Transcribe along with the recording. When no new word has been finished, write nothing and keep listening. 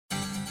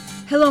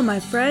Hello, my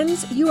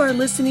friends. You are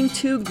listening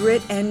to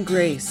Grit and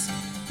Grace.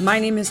 My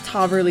name is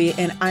Taverly,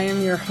 and I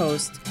am your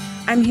host.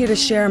 I'm here to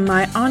share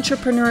my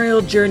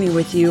entrepreneurial journey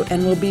with you,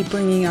 and we'll be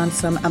bringing on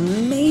some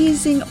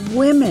amazing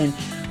women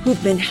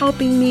who've been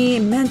helping me,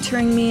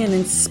 mentoring me, and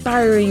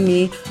inspiring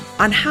me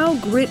on how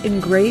Grit and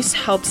Grace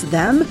helps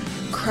them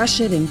crush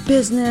it in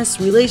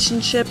business,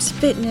 relationships,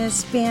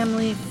 fitness,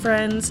 family,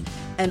 friends,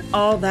 and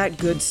all that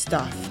good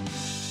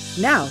stuff.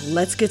 Now,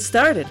 let's get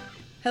started.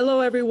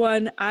 Hello,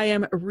 everyone. I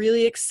am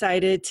really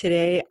excited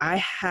today. I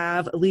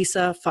have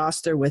Lisa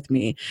Foster with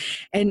me.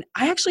 And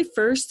I actually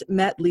first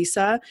met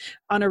Lisa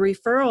on a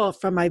referral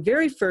from my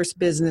very first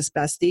business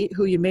bestie,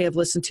 who you may have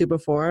listened to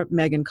before,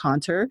 Megan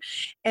Conter.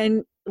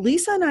 And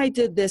Lisa and I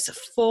did this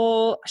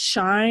full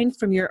shine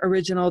from your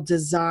original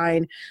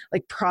design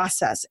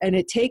process, and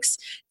it takes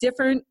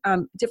different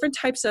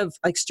types of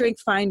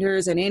strength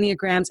finders and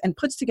enneagrams and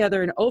puts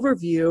together an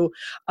overview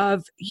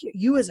of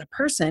you as a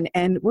person.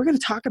 And we're going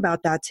to talk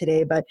about that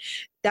today, but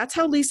that's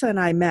how Lisa and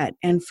I met.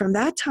 And from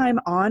that time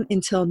on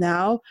until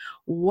now,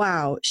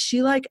 wow,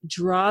 she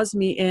draws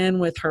me in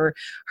with her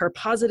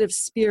positive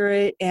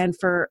spirit and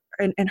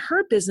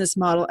her business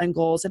model and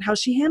goals and how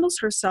she handles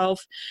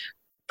herself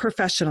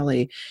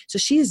professionally. So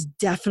she is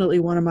definitely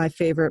one of my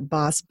favorite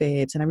boss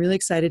babes, and I'm really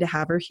excited to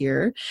have her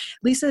here.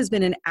 Lisa has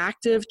been an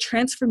active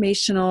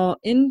transformational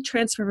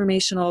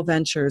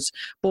ventures,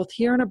 both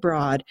here and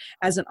abroad,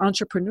 as an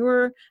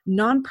entrepreneur,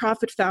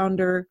 nonprofit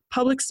founder,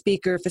 public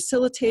speaker,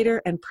 facilitator,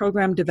 and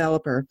program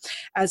developer.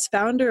 As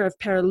founder of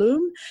Paralum,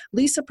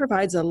 Lisa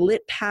provides a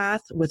lit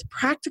path with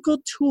practical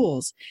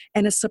tools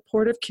and a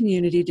supportive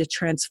community to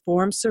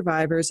transform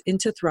survivors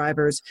into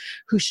thrivers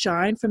who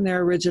shine from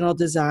their original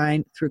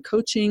design through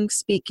coaching,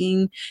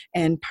 speaking,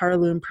 and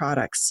Paralum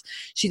products.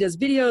 She does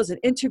videos and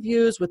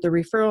interviews with the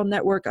referral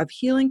network of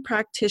healing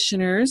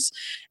practitioners.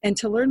 And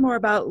to learn more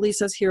about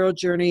Lisa's hero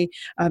journey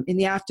in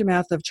the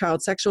aftermath of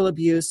child sexual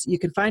abuse, you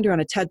can find her on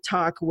a TED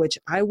Talk, which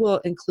I will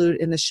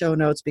include in the show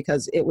notes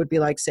because it would be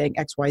like saying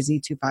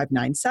XYZ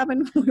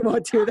 2597. We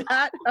won't do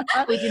that.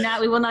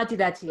 We will not do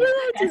that to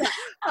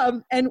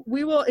you. And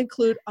we will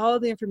include all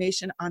of the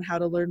information on how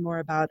to learn more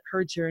about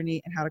her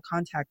journey and how to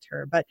contact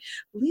her. But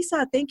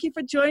Lisa, thank you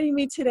for joining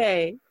me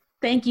today.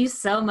 Thank you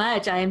so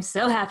much. I am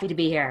so happy to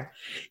be here.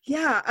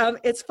 Yeah,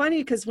 it's funny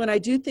because when I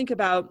do think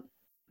about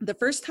the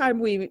first time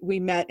we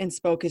met and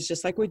spoke is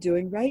just like we're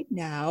doing right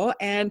now.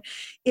 And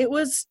it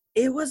was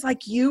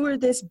like you were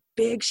this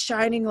big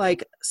shining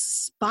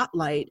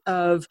spotlight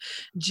of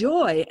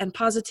joy and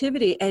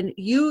positivity. And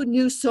you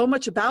knew so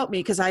much about me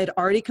because I had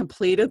already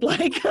completed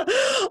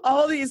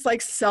all these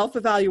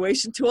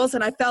self-evaluation tools.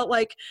 And I felt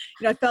like,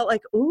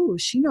 ooh,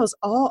 she knows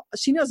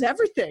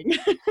everything.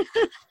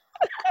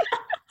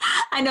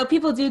 I know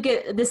people do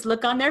get this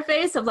look on their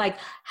face of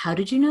how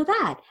did you know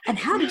that? And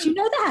how did you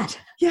know that?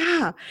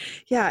 Yeah,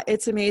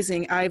 it's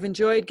amazing. I've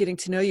enjoyed getting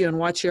to know you and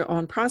watch your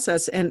own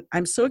process. And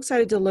I'm so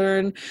excited to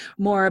learn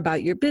more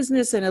about your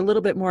business and a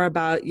little bit more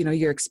about,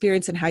 your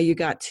experience and how you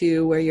got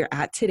to where you're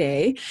at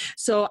today.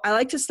 So I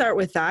like to start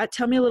with that.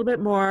 Tell me a little bit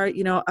more,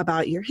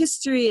 about your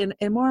history and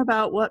more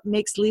about what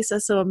makes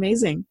Lisa so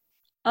amazing.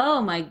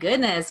 Oh my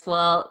goodness.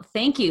 Well,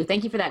 thank you.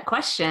 Thank you for that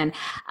question.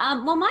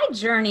 Well, my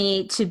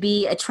journey to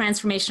be a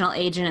transformational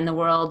agent in the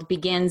world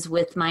begins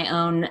with my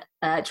own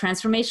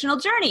transformational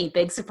journey.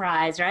 Big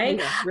surprise, right?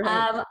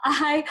 Yeah,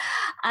 right.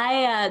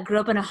 I grew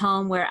up in a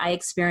home where I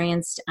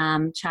experienced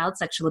child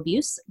sexual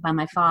abuse by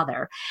my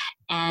father.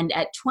 And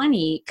at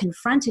 20,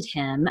 confronted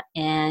him,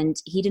 and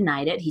he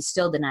denied it. He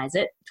still denies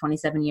it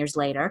 27 years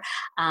later.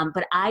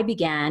 But I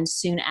began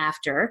soon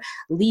after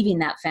leaving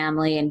that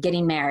family and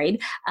getting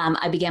married.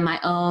 I began my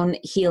own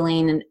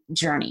healing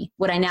journey,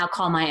 what I now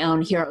call my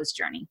own hero's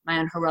journey, my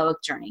own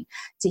heroic journey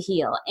to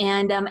heal.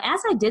 And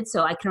as I did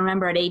so, I can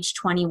remember at age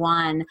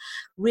 21,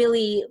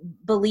 really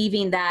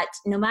believing that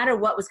no matter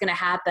what was going to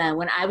happen,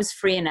 when I was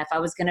free enough, I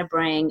was going to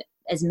bring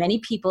as many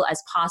people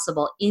as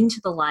possible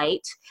into the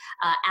light,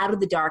 out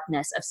of the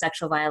darkness of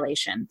sexual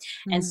violation.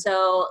 Mm-hmm. And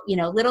so,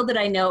 little did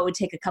I know it would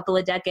take a couple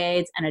of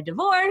decades and a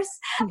divorce,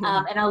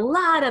 and a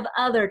lot of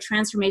other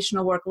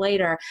transformational work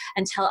later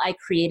until I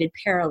created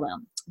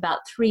Paralum about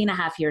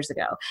 3.5 years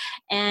ago.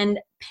 And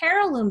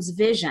Paralum's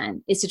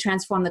vision is to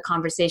transform the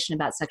conversation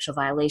about sexual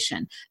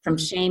violation from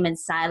shame and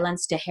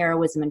silence to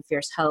heroism and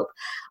fierce hope.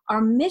 Our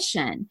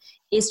mission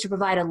is to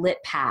provide a lit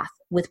path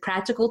with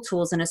practical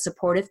tools and a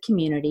supportive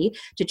community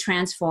to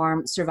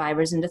transform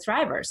survivors into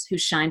thrivers who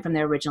shine from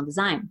their original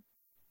design.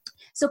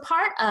 So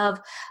part of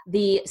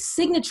the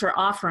signature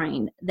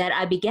offering that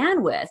I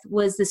began with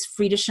was this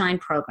Free to Shine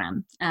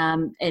program,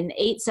 an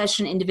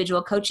 8-session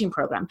individual coaching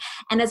program.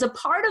 And as a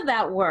part of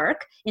that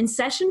work, in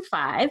session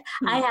 5,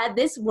 I had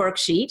this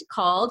worksheet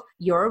called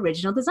Your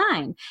Original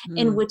Design,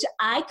 in which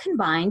I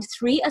combined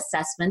 3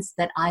 assessments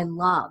that I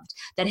loved,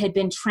 that had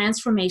been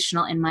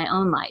transformational in my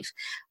own life: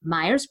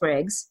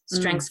 Myers-Briggs,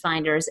 Strengths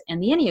Finders,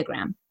 and the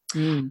Enneagram.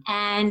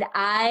 And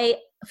I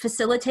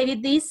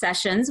facilitated these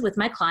sessions with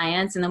my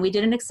clients, and then we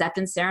did an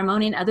acceptance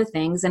ceremony and other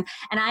things. And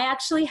I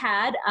actually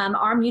had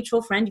our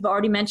mutual friend, you've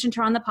already mentioned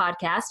her on the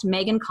podcast,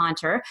 Megan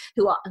Conter,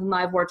 whom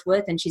I've worked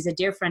with, and she's a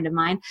dear friend of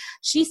mine.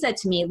 She said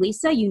to me,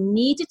 Lisa, you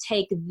need to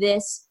take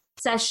this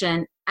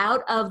session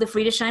out of the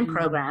Free to Shine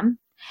program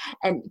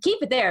and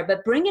keep it there,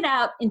 but bring it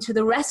out into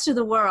the rest of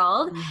the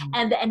world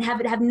and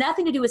have it have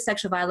nothing to do with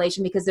sexual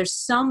violation, because there's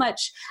so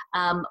much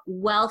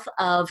wealth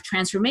of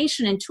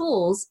transformation and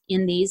tools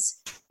in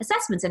these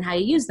assessments and how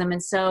you use them.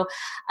 And so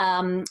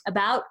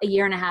about a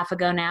year and a half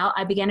ago now,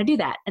 I began to do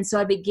that. And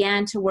so I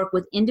began to work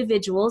with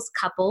individuals,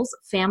 couples,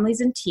 families,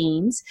 and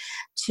teams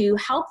to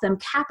help them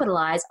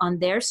capitalize on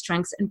their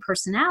strengths and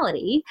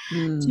personality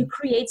to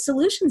create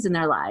solutions in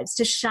their lives,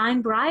 to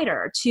shine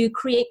brighter, to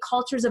create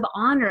cultures of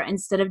honor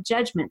instead of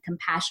judgment,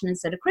 compassion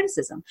instead of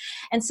criticism.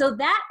 And so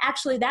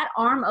that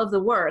arm of the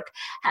work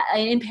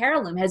in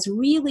Paraloom has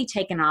really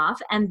taken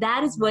off. And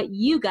that is what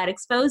you got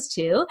exposed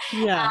to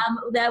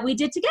that we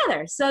did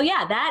together. So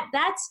yeah,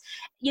 that's,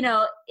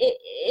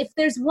 if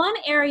there's one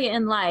area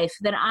in life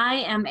that I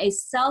am a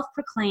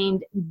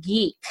self-proclaimed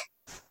geek,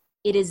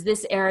 it is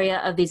this area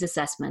of these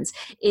assessments.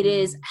 It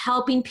is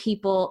helping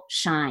people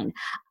shine.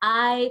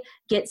 I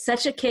get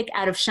such a kick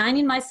out of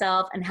shining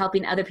myself and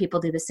helping other people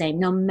do the same,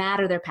 no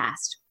matter their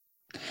past.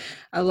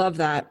 I love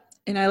that.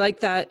 And I like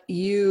that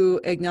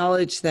you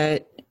acknowledge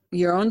that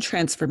your own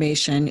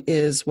transformation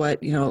is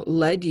what,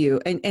 led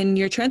you. And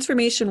your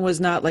transformation was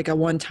not like a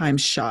one-time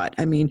shot.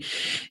 I mean,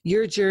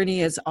 your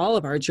journey, as all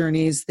of our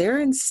journeys,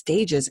 they're in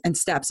stages and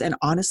steps. And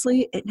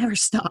honestly, it never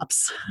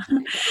stops.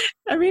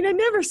 I mean, it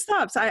never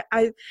stops.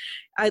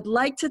 I'd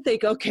like to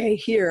think, okay,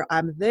 here,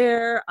 I'm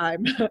there.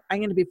 I'm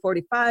going to be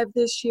 45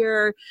 this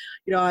year.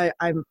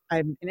 I'm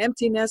an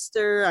empty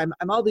nester. I'm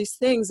all these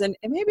things. And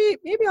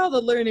maybe all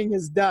the learning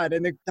is done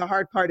and the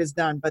hard part is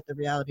done. But the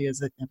reality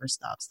is it never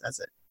stops, does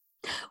it?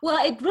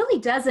 Well, it really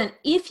doesn't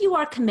if you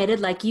are committed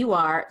like you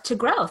are to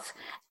growth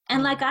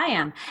and like I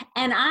am.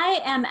 And I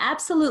am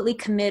absolutely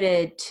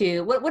committed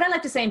to what I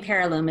like to say in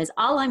Paraloom is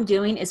all I'm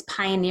doing is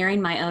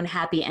pioneering my own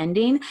happy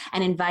ending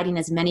and inviting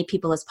as many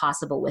people as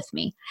possible with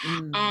me.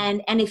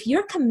 And if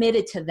you're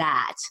committed to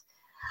that,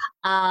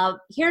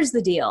 here's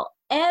the deal.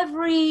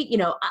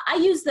 I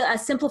use a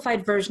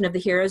simplified version of the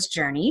hero's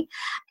journey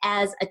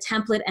as a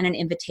template and an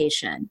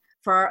invitation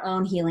for our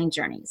own healing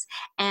journeys.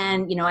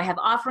 And, I have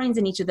offerings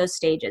in each of those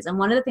stages. And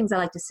one of the things I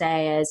like to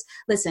say is,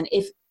 listen,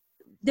 if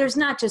there's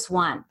not just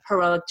one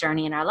heroic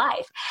journey in our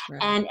life.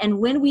 Right. And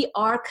when we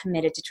are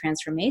committed to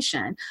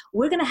transformation,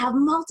 we're going to have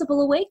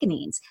multiple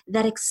awakenings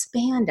that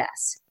expand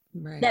us.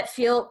 Right. That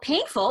feel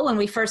painful when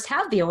we first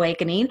have the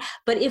awakening.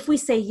 But if we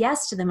say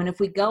yes to them and if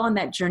we go on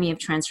that journey of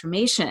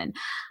transformation,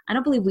 I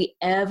don't believe we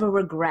ever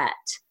regret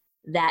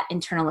that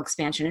internal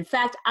expansion. In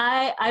fact,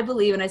 I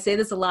believe, and I say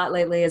this a lot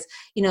lately, is,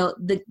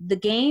 the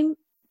game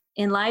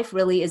in life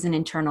really is an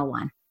internal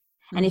one.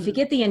 And if you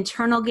get the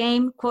internal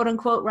game, quote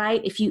unquote,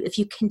 right, if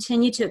you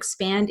continue to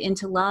expand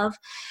into love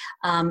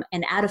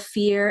and out of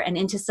fear and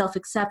into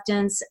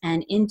self-acceptance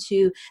and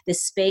into the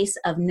space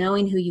of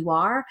knowing who you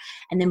are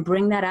and then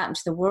bring that out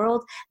into the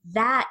world,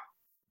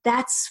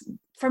 that's,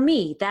 for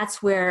me,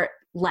 that's where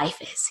life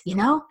is,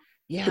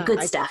 Yeah, the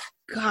good stuff.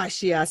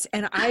 Gosh, yes.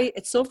 And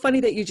it's so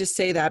funny that you just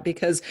say that,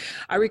 because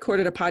I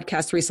recorded a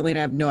podcast recently and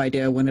I have no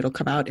idea when it'll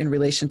come out in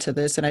relation to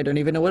this. And I don't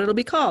even know what it'll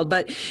be called,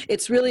 but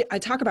it's really, I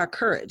talk about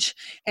courage,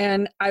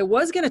 and I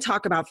was going to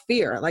talk about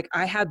fear. Like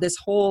I had this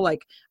whole, I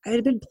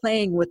had been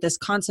playing with this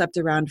concept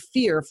around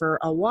fear for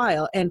a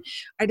while. And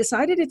I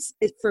decided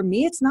for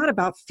me, it's not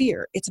about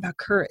fear. It's about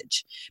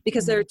courage,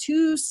 because there are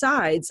two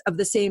sides of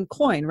the same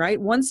coin,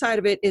 right? One side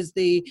of it is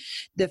the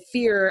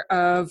fear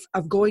of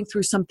going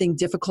through something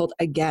difficult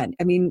again.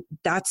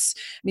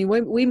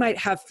 We might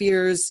have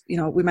fears,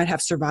 we might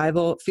have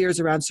fears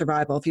around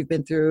survival if you've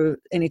been through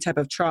any type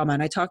of trauma.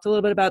 And I talked a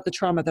little bit about the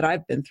trauma that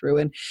I've been through.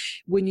 And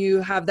when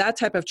you have that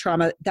type of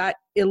trauma, that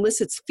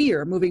elicits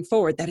fear moving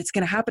forward that it's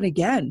going to happen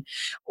again.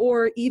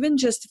 Or even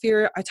just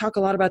fear. I talk a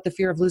lot about the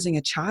fear of losing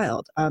a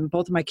child.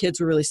 Both of my kids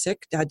were really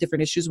sick, had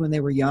different issues when they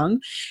were young,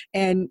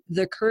 and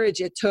the courage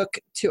it took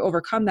to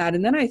overcome that.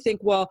 And then I think,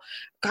 well,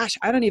 gosh,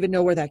 I don't even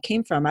know where that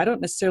came from. I don't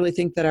necessarily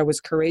think that I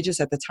was courageous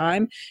at the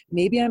time.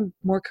 Maybe I'm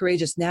more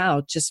courageous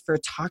now just for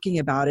talking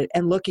about it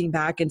and looking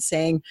back and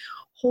saying,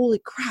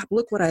 holy crap,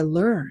 look what I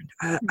learned.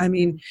 I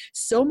mean,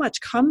 so much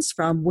comes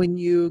from when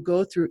you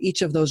go through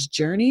each of those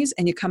journeys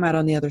and you come out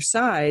on the other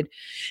side.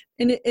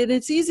 And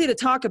it's easy to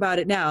talk about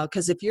it now,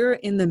 because if you're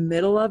in the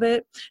middle of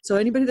it, so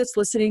anybody that's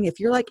listening, if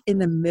you're in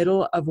the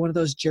middle of one of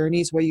those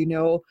journeys where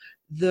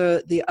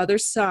the other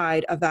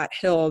side of that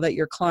hill that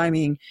you're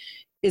climbing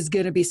is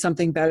going to be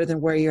something better than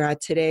where you're at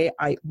today,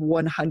 I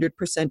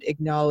 100%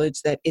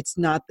 acknowledge that it's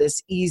not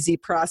this easy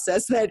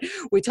process that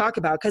we talk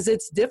about, because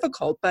it's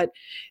difficult. But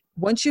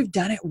once you've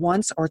done it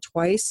once or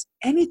twice,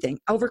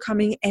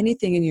 overcoming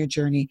anything in your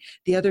journey,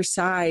 the other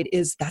side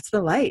that's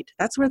the light.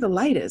 That's where the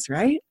light is,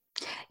 right?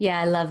 Yeah,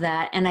 I love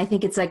that. And I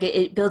think it's like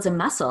it builds a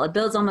muscle. It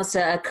builds almost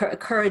a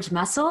courage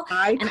muscle.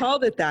 I And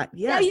called it that.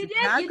 yeah, Yes, you did. You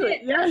exactly.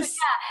 did. Yes.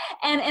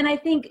 Yeah. And I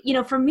think,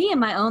 for me in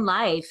my own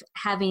life,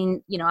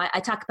 having, I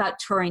talk about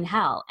touring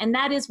hell, and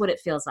that is what it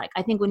feels like.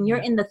 I think when you're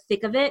in the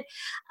thick of it,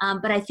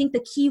 but I think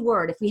the key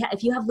word,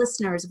 if you have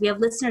listeners, if we have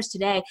listeners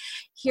today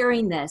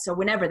hearing this or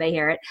whenever they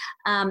hear it,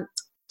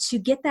 to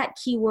get that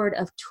keyword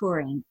of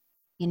touring,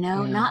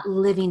 not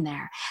living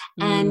there.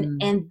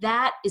 And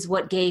that is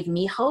what gave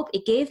me hope.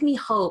 It gave me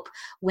hope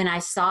when I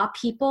saw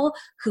people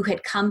who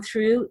had come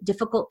through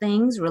difficult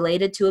things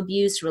related to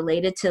abuse,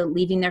 related to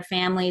leaving their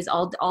families,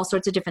 all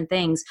sorts of different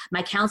things.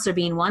 My counselor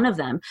being one of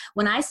them.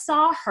 When I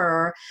saw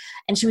her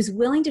and she was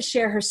willing to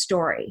share her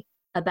story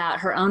about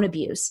her own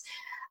abuse,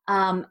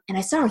 and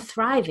I saw her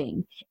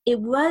thriving,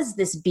 it was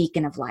this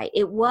beacon of light.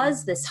 It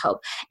was this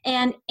hope.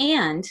 And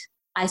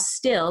I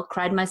still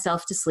cried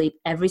myself to sleep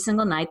every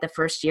single night the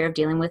first year of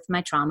dealing with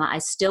my trauma. I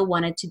still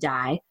wanted to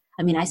die.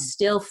 I mean, I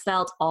still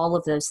felt all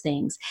of those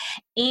things.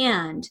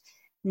 And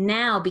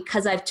now,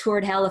 because I've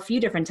toured hell a few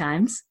different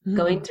times,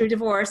 going through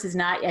divorce is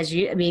not, as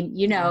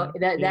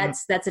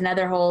that's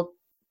another whole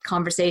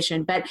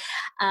conversation. But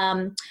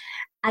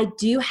I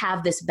do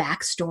have this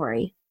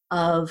backstory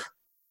of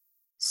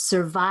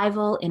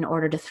survival in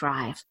order to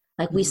thrive.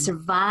 Like we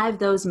survive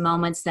those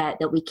moments that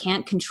we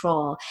can't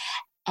control.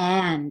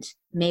 And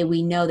may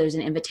we know there's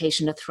an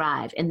invitation to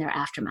thrive in their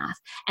aftermath.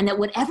 And that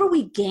whatever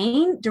we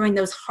gain during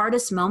those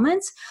hardest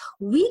moments,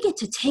 we get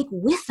to take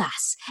with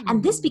us.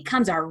 And this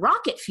becomes our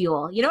rocket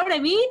fuel. You know what I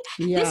mean?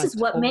 Yeah, this is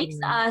what makes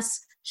us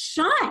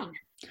shine,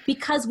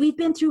 because we've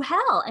been through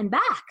hell and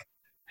back.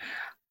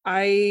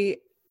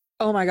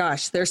 Oh my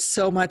gosh, there's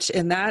so much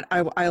in that.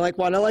 I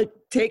want to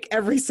take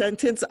every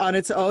sentence on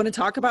its own and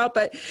talk about,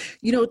 but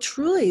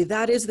truly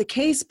that is the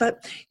case.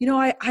 But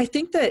I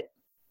think that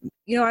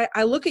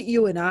I look at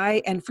you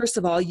and first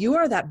of all, you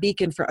are that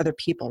beacon for other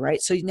people,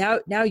 right? So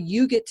now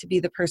you get to be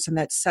the person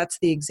that sets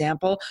the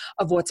example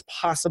of what's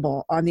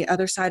possible on the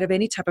other side of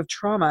any type of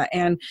trauma.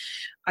 And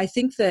I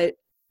think that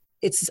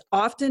it's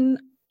often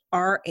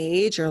our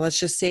age, or let's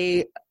just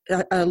say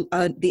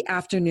the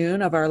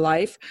afternoon of our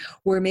life,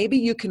 where maybe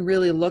you can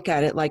really look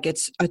at it like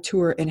it's a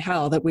tour in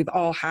hell, that we've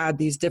all had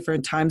these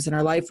different times in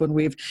our life when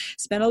we've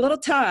spent a little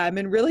time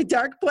in really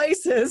dark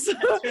places.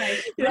 That's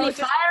right. Really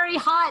fiery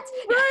hot.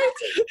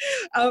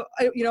 Right.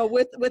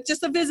 With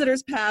just a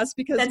visitor's pass,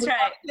 because that's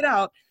right. Get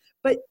out.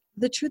 But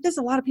the truth is,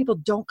 a lot of people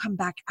don't come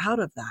back out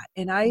of that.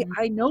 And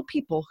I know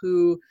people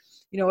who,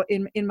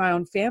 in my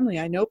own family,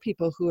 I know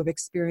people who have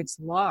experienced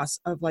loss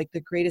of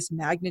the greatest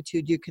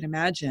magnitude you can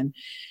imagine.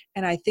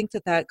 And I think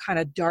that kind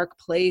of dark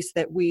place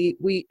that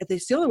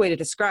it's the only way to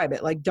describe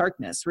it, like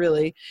darkness,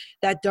 really,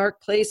 that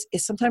dark place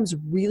is sometimes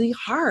really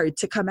hard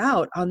to come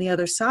out on the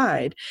other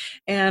side.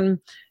 And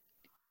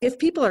if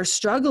people are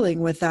struggling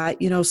with that,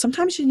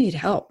 sometimes you need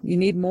help. You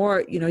need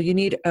more, you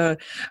need a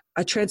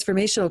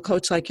transformational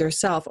coach like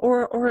yourself,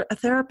 or a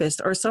therapist,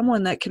 or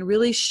someone that can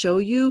really show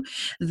you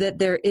that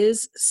there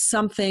is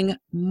something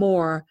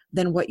more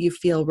than what you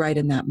feel right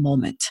in that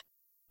moment.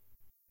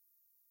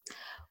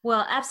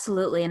 Well,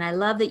 absolutely. And I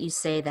love that you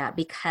say that,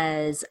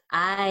 because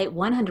I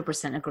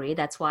 100% agree.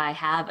 That's why I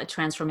have a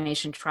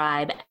transformation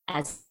tribe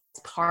as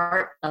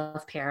part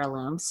of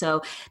Parallume.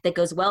 So that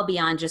goes well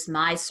beyond just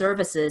my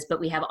services, but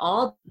we have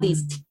all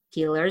these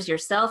healers,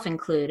 yourself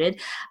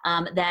included,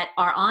 that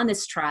are on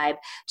this tribe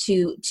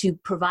to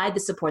provide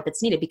the support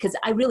that's needed, because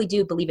I really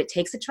do believe it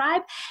takes a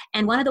tribe.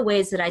 And one of the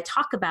ways that I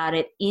talk about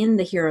it in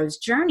the hero's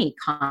journey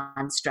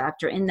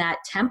construct, or in that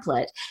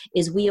template,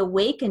 is we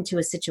awaken to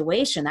a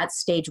situation. That's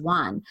stage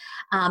one.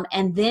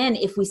 And then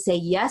if we say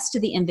yes to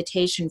the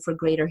invitation for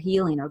greater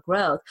healing or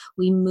growth,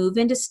 we move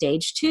into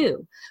stage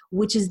two,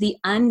 which is the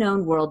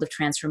unknown world of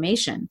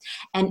transformation.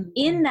 And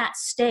in that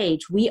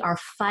stage, we are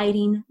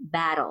fighting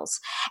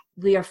battles.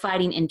 We are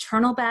fighting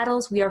internal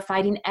battles. We are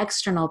fighting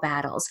external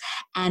battles,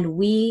 and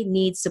we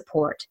need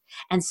support.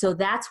 And so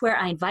that's where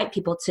I invite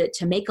people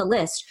to make a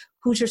list.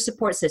 Who's your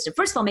support system?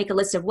 First of all, make a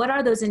list of what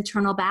are those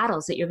internal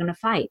battles that you're going to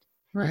fight.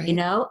 Right.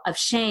 Of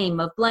shame,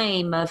 of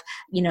blame, of,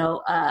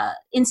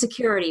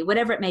 insecurity,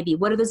 whatever it may be.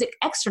 What are those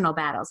external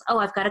battles? Oh,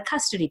 I've got a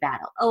custody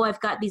battle. Oh, I've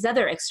got these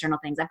other external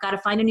things. I've got to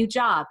find a new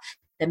job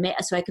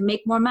so I can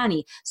make more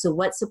money. So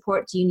what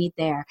support do you need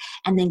there?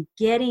 And then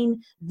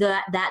getting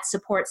that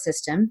support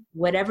system,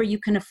 whatever you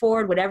can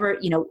afford, whatever,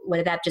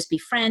 whether that just be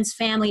friends,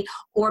 family,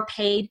 or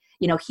paid,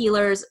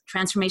 healers,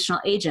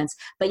 transformational agents.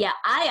 But yeah,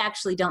 I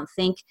actually don't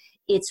think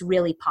it's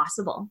really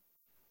possible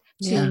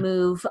to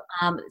move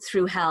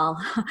through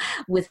hell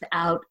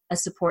without a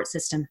support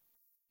system.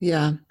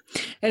 Yeah.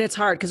 And it's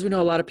hard because we know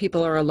a lot of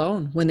people are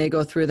alone when they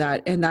go through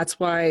that. And that's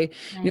why,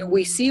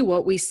 we see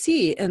what we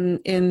see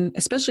in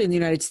especially in the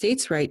United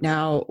States right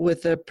now,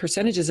 with the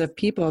percentages of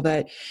people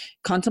that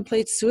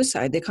contemplate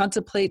suicide. They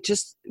contemplate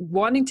just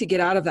wanting to get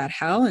out of that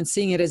hell, and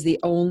seeing it as the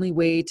only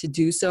way to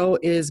do so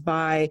is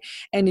by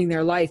ending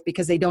their life,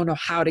 because they don't know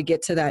how to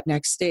get to that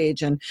next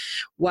stage. And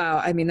wow,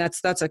 I mean,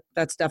 that's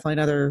definitely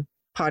another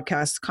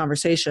podcast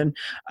conversation.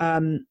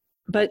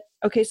 But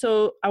okay,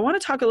 so I want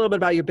to talk a little bit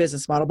about your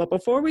business model. But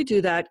before we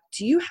do that,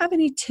 do you have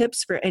any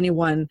tips for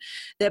anyone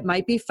that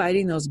might be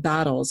fighting those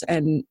battles?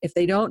 And if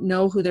they don't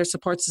know who their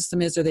support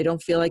system is or they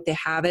don't feel like they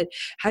have it,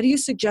 how do you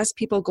suggest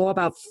people go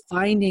about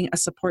finding a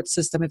support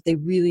system if they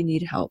really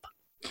need help?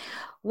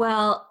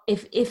 Well,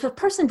 if a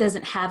person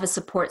doesn't have a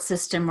support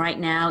system right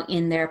now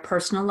in their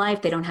personal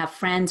life, they don't have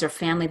friends or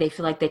family they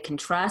feel like they can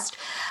trust,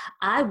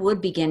 I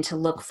would begin to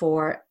look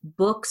for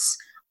books,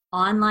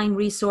 online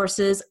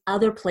resources,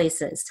 other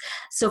places.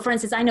 So for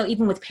instance, I know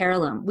even with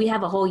Paralum, we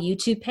have a whole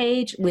YouTube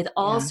page with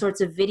all sorts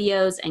of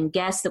videos and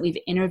guests that we've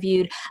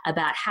interviewed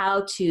about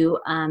how to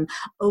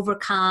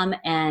overcome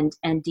and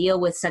deal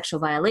with sexual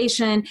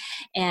violation.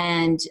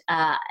 And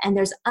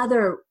there's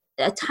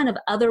a ton of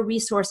other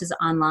resources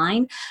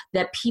online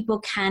that people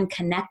can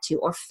connect to,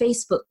 or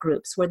Facebook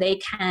groups where they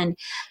can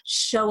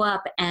show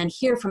up and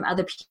hear from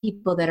other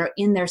people that are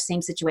in their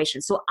same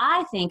situation. So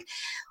I think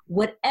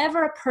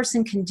whatever a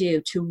person can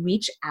do to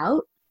reach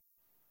out,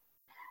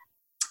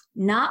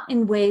 not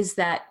in ways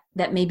that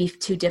may be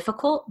too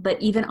difficult, but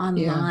even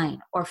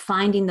online, or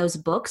finding those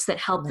books that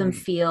help them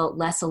feel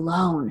less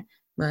alone.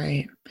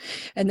 Right.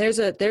 And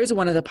there's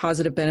one of the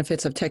positive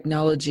benefits of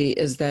technology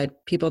is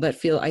that people that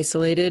feel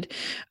isolated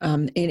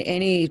in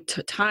any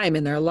time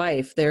in their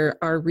life, there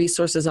are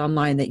resources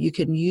online that you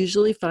can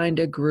usually find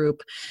a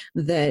group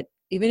that,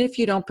 even if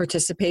you don't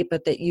participate,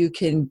 but that you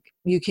can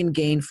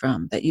gain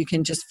from, that you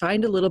can just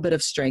find a little bit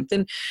of strength.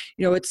 And,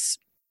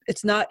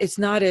 it's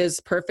not as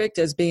perfect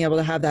as being able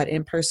to have that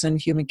in-person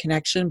human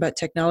connection, but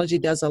technology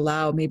does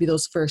allow maybe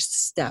those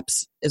first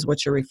steps is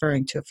what you're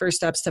referring to, first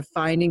steps to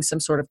finding some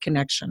sort of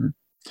connection.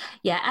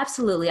 Yeah,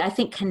 absolutely. I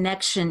think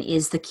connection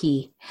is the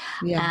key.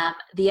 Yeah.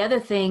 The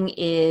other thing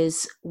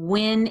is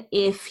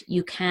if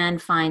you can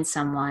find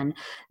someone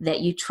that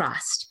you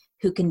trust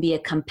who can be a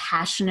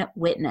compassionate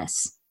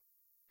witness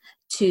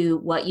to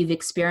what you've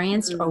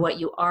experienced or what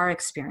you are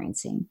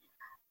experiencing,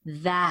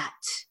 that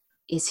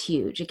is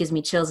huge. It gives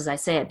me chills as I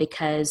say it,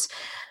 because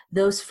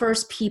those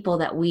first people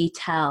that we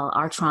tell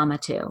our trauma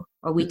to,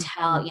 or we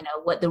tell,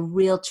 what the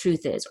real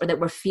truth is, or that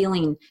we're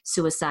feeling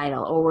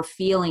suicidal, or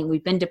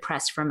we've been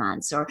depressed for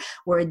months, or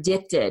we're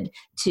addicted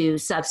to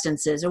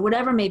substances, or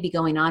whatever may be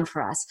going on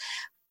for us,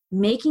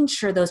 making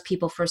sure those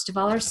people, first of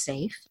all, are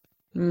safe,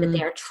 that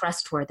they are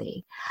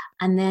trustworthy,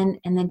 and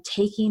then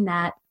taking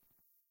that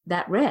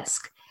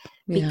risk,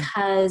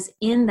 because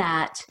in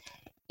that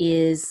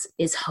is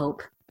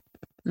hope.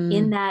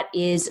 In that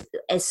is,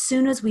 as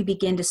soon as we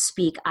begin to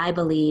speak, I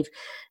believe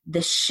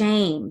the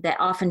shame that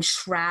often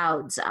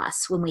shrouds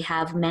us when we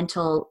have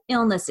mental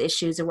illness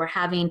issues, or we're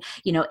having,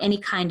 any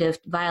kind of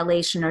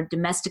violation or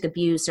domestic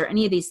abuse or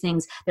any of these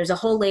things, there's a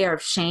whole layer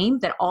of shame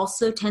that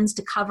also tends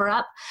to cover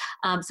up,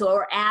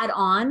 or add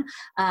on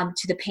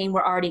to the pain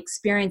we're already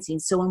experiencing.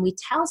 So when we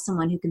tell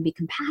someone who can be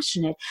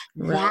compassionate,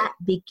 that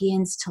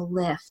begins to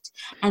lift.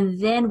 And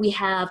then we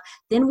have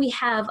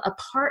a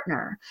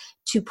partner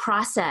to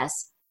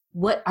process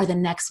what are the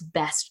next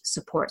best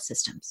support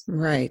systems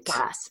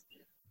for us.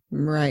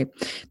 Right.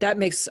 That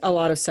makes a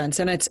lot of sense.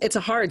 And it's a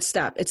hard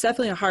step. It's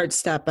definitely a hard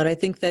step, but I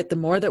think that the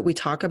more that we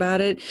talk about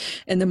it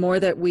and the more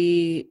that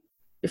we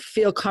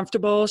feel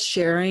comfortable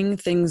sharing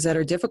things that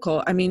are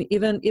difficult. I mean,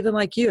 even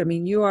like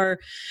you,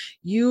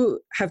 you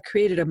have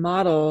created a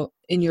model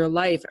in your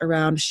life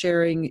around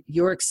sharing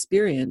your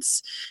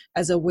experience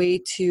as a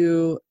way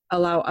to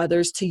allow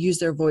others to use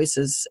their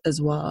voices as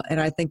well.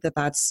 And I think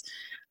that's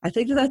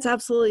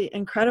absolutely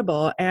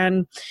incredible.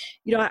 And,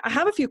 I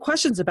have a few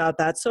questions about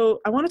that.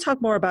 So I want to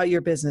talk more about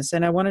your business,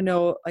 and I want to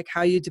know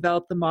how you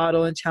developed the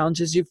model and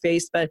challenges you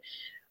faced. But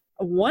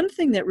one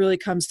thing that really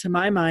comes to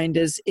my mind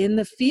is in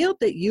the field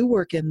that you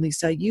work in,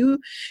 Lisa, you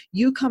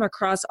come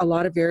across a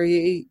lot of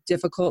very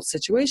difficult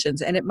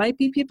situations, and it might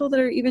be people that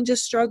are even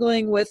just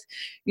struggling with,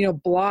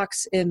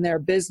 blocks in their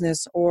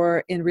business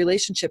or in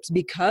relationships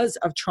because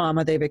of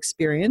trauma they've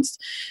experienced.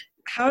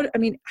 How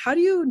do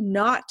you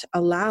not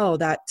allow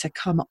that to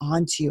come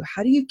onto you?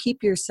 How do you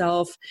keep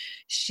yourself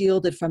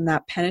shielded from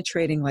that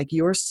penetrating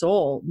your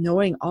soul,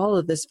 knowing all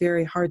of this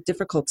very hard,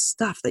 difficult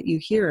stuff that you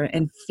hear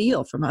and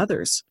feel from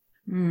others?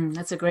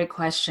 That's a great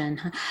question.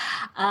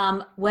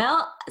 Most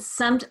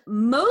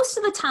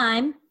of the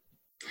time,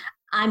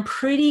 I'm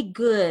pretty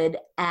good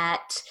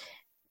at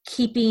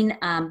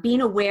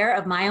being aware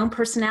of my own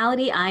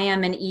personality. I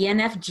am an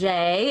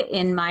ENFJ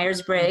in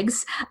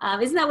Myers-Briggs.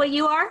 Isn't that what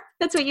you are?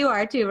 That's what you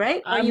are too,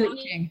 right? I'm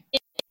looking.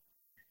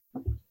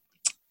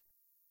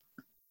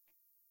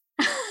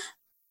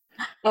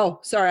 Oh,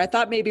 sorry. I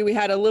thought maybe we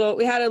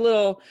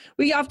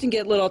often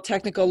get little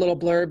technical little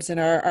blurbs in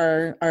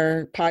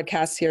our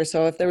podcasts here.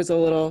 So if there was a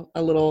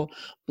little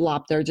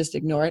blop there. Just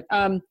ignore it.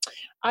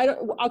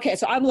 Okay.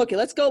 So I'm looking,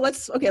 let's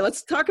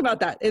talk about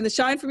that. In the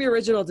Shine from Your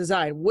Original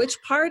Design,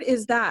 which part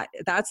is that?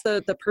 That's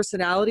the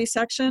personality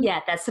section?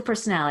 Yeah, that's the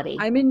personality.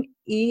 I'm in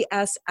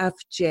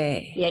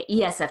ESFJ. Yeah,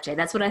 ESFJ.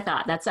 That's what I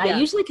thought. I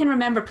usually can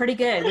remember pretty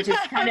good, which is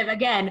kind of,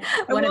 again,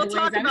 one we'll of the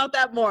talk about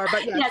that more,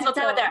 but yes, we'll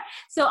talk about that.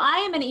 So I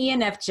am an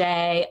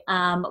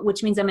ENFJ,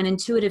 which means I'm an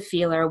intuitive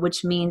feeler,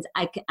 which means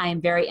I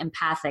am very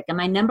empathic. And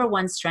my number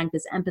one strength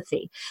is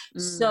empathy.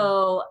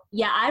 So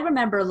yeah, I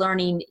remember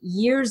learning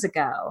years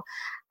ago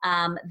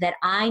that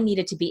I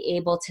needed to be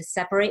able to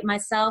separate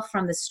myself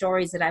from the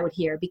stories that I would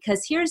hear.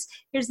 Because here's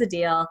the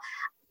deal.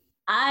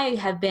 I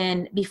have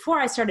been, before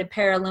I started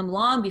Paraloom,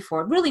 long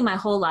before, really my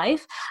whole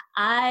life,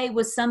 I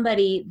was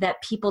somebody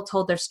that people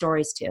told their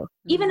stories to.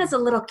 Even as a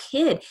little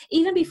kid,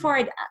 even before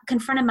I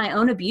confronted my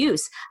own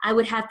abuse, I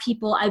would have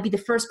people, I'd be the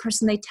first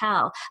person they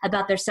tell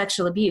about their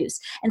sexual abuse.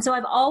 And so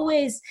I've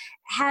always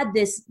had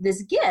this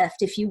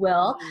gift, if you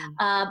will,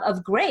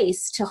 of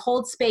grace to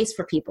hold space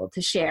for people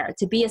to share,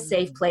 to be a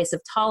safe place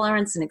of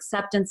tolerance and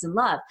acceptance and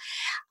love.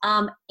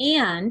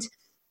 And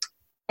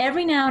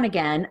every now and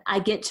again, I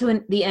get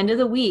to the end of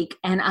the week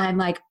and I'm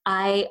like,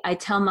 I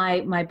tell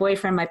my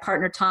boyfriend, my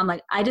partner, Tom,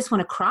 like, I just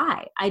want to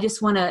cry. I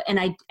just want to, and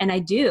I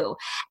do.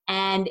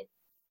 And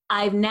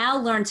I've now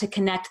learned to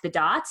connect the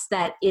dots,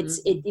 that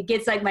it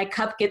gets like my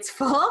cup gets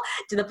full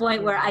to the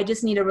point where I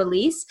just need a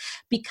release,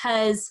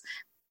 because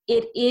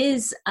it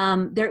is,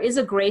 there is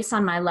a grace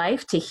on my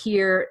life to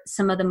hear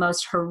some of the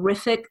most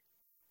horrific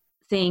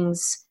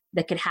things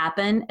that could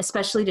happen,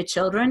 especially to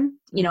children.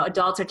 You know,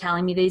 adults are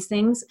telling me these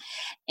things,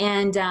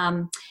 and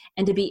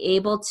to be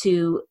able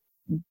to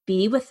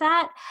be with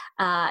that,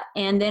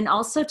 and then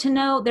also to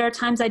know there are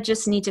times I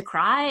just need to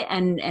cry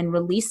and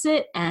release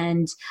it,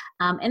 and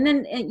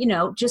then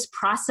just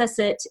process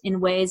it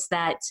in ways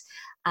that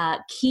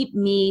keep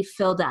me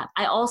filled up.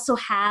 I also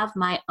have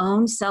my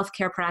own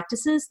self-care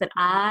practices that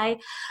I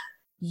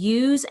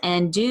use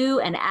and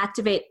do and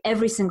activate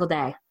every single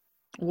day.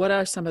 What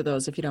are some of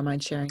those, if you don't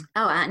mind sharing?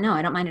 Oh, no,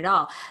 I don't mind at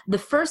all. The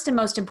first and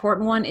most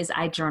important one is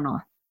I journal.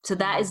 So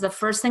that is the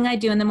first thing I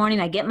do in the morning.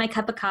 I get my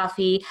cup of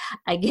coffee,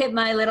 I get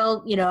my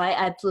little,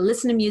 I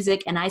listen to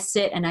music, and I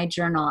sit and I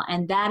journal.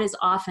 And that is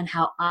often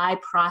how I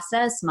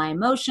process my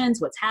emotions,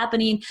 what's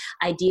happening,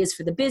 ideas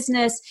for the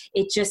business.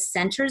 It just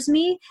centers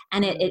me,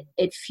 and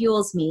it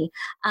fuels me.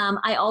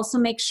 I also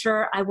make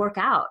sure I work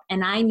out,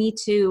 and I need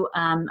to,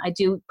 I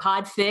do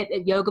Pod Fit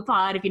at Yoga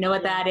Pod, if you know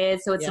what that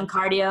is. So it's some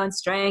cardio and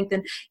strength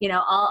and,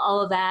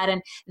 all of that.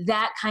 And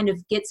that kind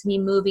of gets me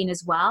moving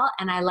as well.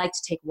 And I like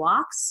to take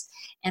walks,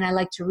 and I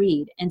like to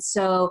read. And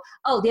so,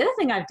 the other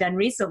thing I've done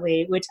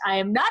recently, which I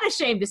am not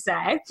ashamed to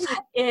say,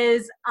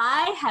 is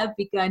I have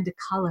begun to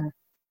color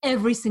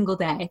every single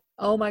day.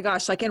 Oh my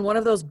gosh. Like in one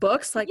of those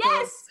books? Like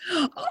yes.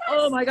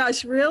 Oh my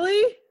gosh. Really?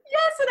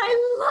 Yes. And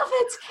I love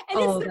it. And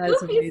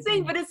it's the goofiest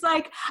thing, but it's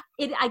like,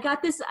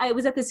 I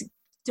was at this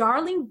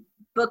darling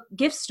book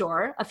gift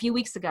store a few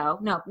weeks ago.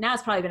 No, now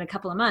it's probably been a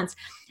couple of months.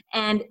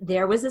 And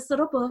there was this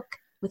little book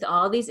with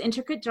all these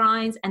intricate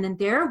drawings. And then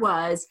there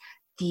was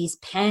these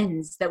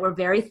pens that were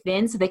very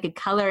thin so they could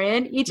color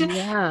in each.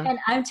 And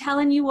I'm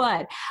telling you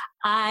what,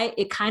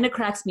 it kind of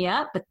cracks me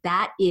up, but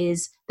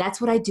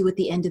that's what I do at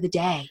the end of the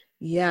day.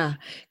 Yeah.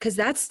 Because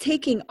that's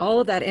taking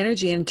all of that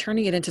energy and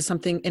turning it into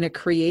something in a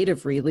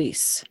creative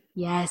release.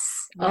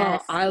 Yes. Oh,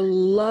 I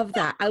love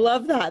that. I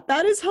love that.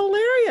 That is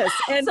hilarious.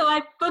 And so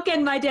I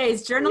bookend my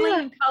days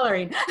journaling and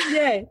coloring.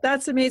 Yay.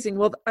 That's amazing.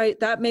 Well,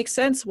 that makes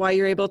sense why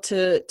you're able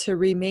to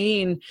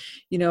remain,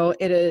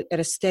 at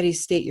a steady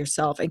state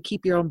yourself and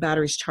keep your own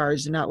batteries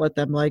charged and not let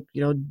them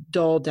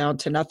dull down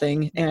to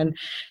nothing. And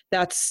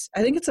I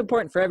think it's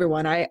important for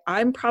everyone.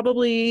 I'm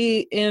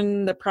probably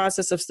in the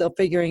process of still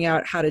figuring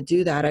out how to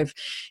do that.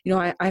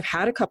 I've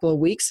had a couple of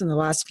weeks in the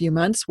last few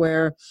months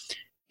where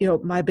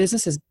my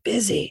business is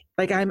busy.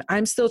 Like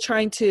I'm still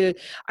trying to,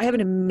 I have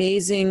an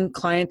amazing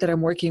client that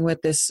I'm working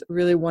with, this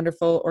really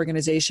wonderful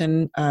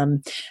organization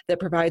that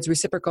provides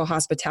reciprocal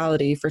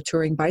hospitality for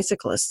touring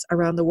bicyclists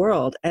around the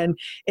world. And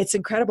it's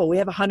incredible. We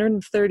have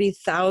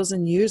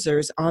 130,000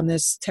 users on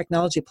this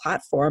technology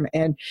platform.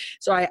 And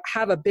so I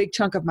have a big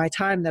chunk of my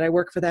time that I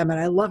work for them, and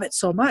I love it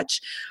so much,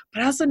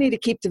 but I also need to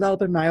keep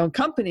developing my own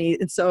company.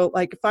 And so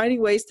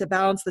finding ways to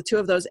balance the two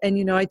of those.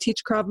 And, I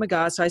teach Krav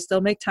Maga, so I still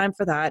make time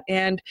for that.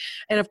 And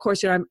of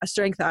course, I'm a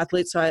strength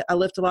athlete, so I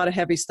lift a lot of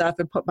heavy stuff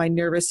and put my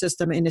nervous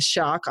system into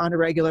shock on a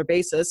regular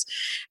basis.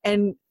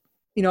 And,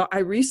 I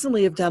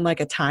recently have done a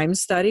time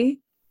study.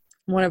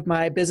 One of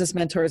my business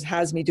mentors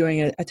has me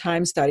doing a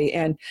time study,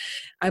 and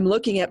I'm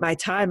looking at my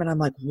time and I'm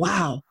like,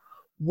 wow,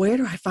 where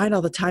do I find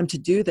all the time to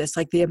do this?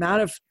 Like the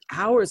amount of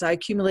hours I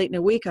accumulate in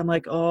a week, I'm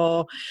like,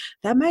 oh,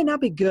 that might not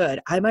be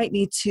good. I might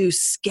need to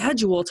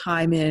schedule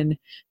time in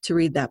to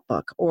read that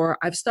book. Or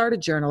I've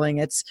started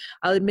journaling.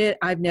 I'll admit,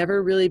 I've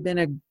never really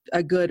been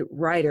a good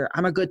writer.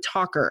 I'm a good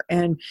talker.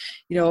 And,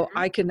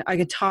 I can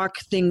talk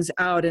things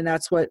out, and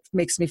that's what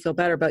makes me feel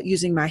better. But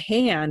using my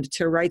hand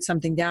to write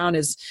something down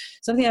is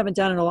something I haven't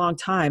done in a long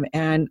time.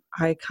 And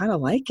I kind of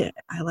like it.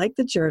 I like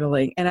the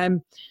journaling. And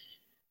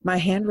my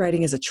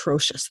handwriting is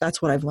atrocious.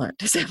 That's what I've learned.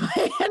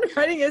 My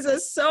handwriting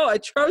is so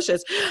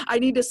atrocious. I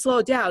need to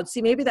slow down.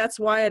 See, maybe that's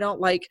why I don't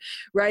like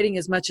writing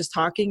as much as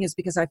talking, is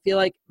because I feel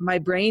like my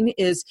brain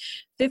is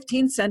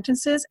 15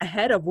 sentences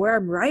ahead of where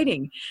I'm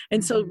writing.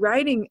 And so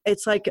writing,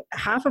 it's like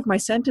half of my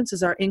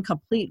sentences are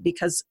incomplete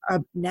because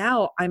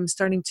now I'm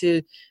starting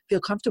to feel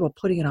comfortable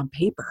putting it on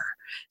paper.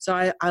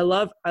 So I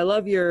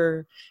love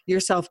your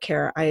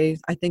self-care. I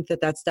think that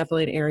that's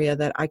definitely an area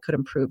that I could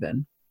improve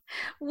in.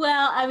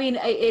 Well, I mean,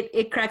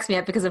 it cracks me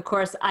up because, of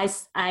course,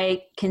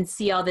 I can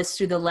see all this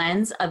through the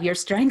lens of your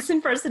strengths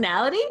and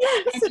personality.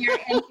 Yes.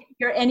 And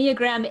your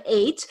Enneagram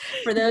 8,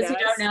 for those who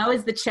don't know,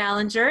 is the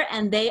challenger,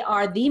 and they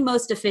are the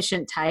most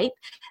efficient type.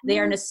 They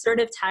are an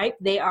assertive type.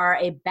 They are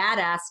a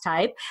badass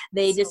type.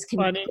 They just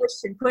can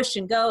push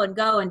and go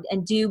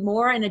and do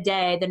more in a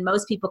day than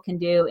most people can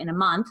do in a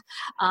month.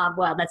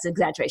 Well, that's an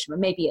exaggeration, but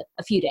maybe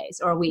a few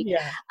days or a week.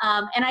 Yeah.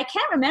 And I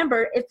can't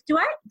remember do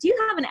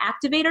you have an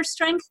activator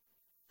strength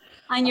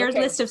on your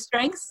list of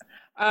strengths?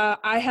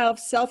 I have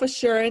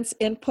self-assurance,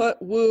 input,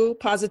 woo,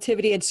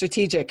 positivity, and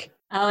strategic.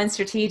 Oh, and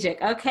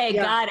strategic. Okay,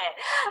 yeah. Got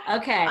it.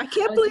 Okay. I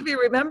can't believe you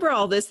remember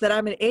all this, that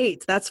I'm an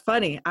 8. That's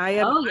funny. I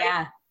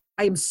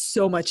am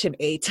so much an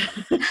 8.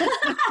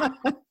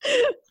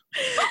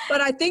 But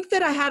I think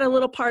that I had a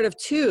little part of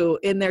 2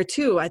 in there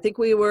too. I think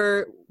we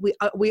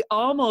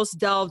almost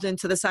delved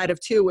into the side of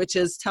 2, which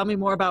is, tell me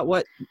more about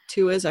what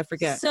 2 is. I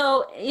forget.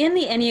 So in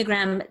the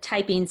Enneagram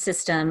typing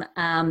system,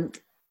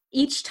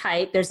 each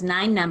type, there's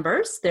 9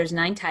 numbers, there's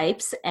 9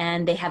 types,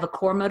 and they have a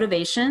core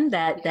motivation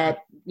that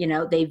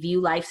they view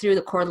life through,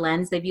 the core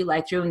lens they view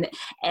life through,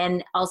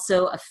 and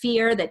also a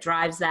fear that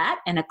drives that,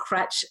 and a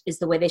crutch is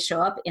the way they show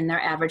up in their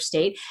average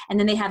state. And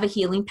then they have a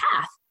healing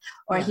path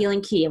or a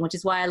healing key, and which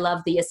is why I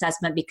love the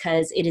assessment,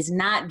 because it is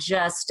not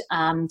just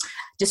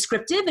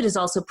descriptive, it is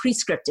also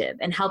prescriptive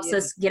and helps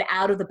us get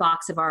out of the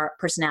box of our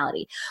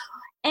personality.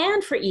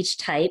 And for each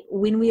type,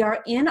 when we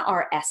are in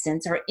our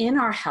essence or in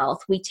our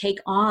health, we take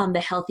on the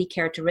healthy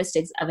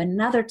characteristics of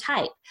another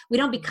type. We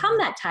don't become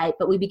that type,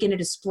 but we begin to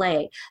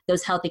display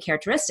those healthy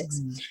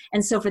characteristics.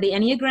 And so for the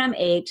Enneagram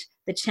 8,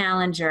 the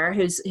challenger,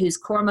 whose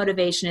core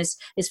motivation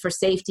is for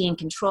safety and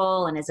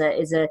control, and is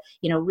a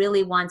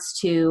really wants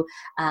to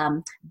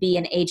be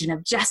an agent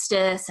of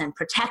justice and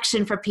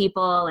protection for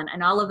people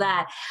and all of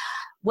that.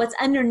 What's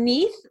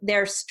underneath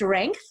their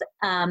strength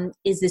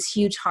is this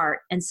huge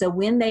heart. And so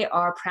when they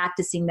are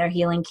practicing their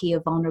healing key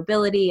of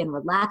vulnerability and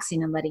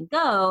relaxing and letting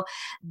go,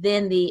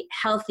 then the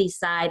healthy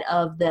side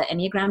of the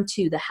Enneagram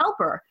 2, the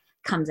helper,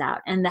 comes out.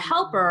 And the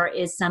helper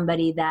is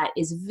somebody that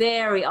is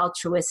very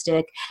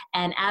altruistic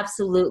and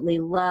absolutely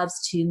loves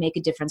to make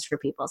a difference for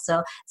people.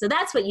 So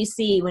that's what you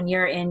see when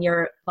you're in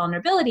your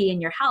vulnerability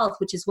and your health,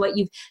 which is what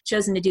you've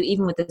chosen to do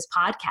even with this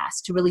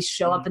podcast, to really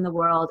show up in the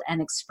world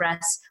and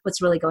express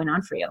what's really going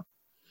on for you.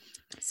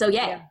 So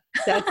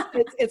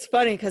it's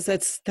funny because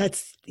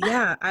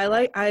I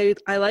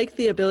like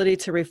the ability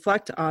to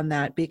reflect on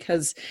that,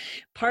 because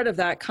part of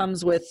that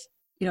comes with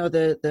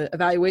the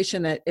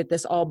evaluation that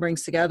this all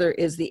brings together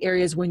is the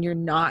areas when you're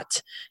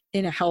not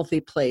in a healthy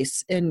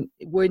place. And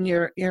when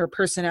your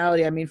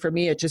personality, I mean, for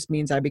me, it just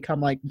means I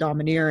become like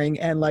domineering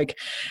and like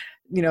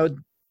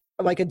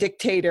a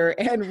dictator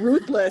and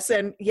ruthless.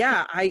 And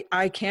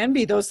I can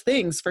be those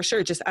things for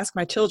sure. Just ask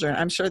my children.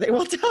 I'm sure they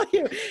will tell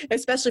you,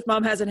 especially if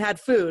mom hasn't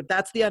had food.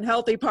 That's the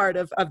unhealthy part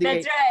of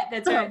the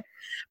That's right.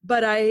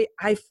 But I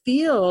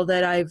feel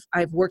that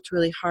I've worked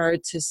really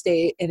hard to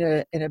stay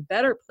in a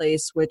better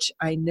place, which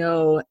I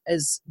know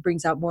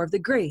brings out more of the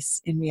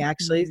grace in me.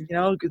 Actually,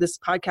 this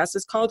podcast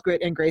is called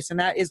Grit and Grace, and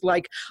that is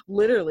like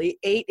literally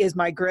 8 is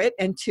my grit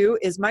and 2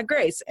 is my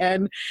grace.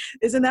 And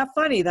isn't that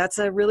funny? That's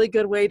a really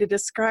good way to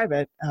describe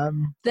it.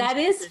 That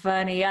is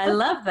funny. I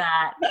love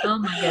that. Oh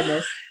my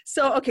goodness.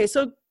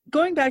 So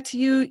going back to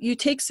you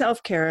take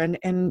self-care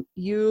and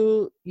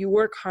you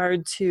work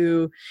hard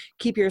to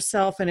keep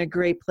yourself in a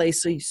great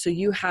place so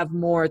you have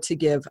more to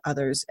give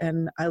others.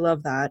 And I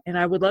love that. And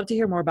I would love to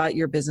hear more about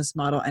your business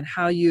model and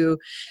how you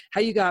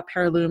got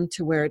Paraloom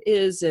to where it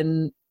is,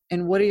 and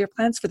what are your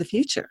plans for the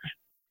future?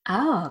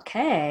 Oh,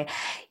 okay.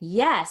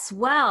 Yes.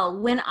 Well,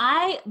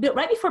 right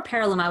before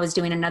Paraloom, I was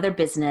doing another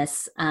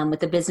business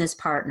with a business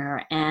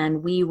partner,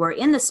 and we were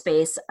in the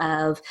space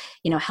of,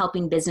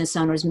 helping business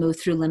owners move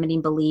through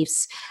limiting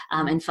beliefs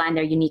and find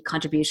their unique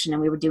contribution.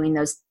 And we were doing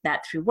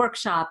that through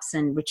workshops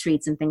and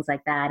retreats and things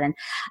like that.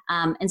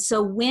 And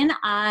so when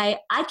I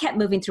kept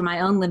moving through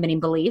my own limiting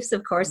beliefs,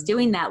 of course,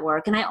 doing that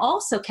work, and I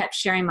also kept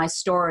sharing my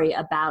story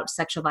about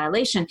sexual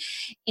violation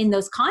in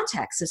those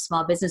contexts of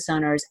small business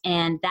owners.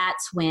 And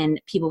that's when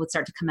people would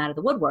start to come out of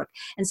the woodwork.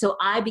 And so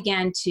I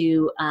began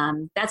to,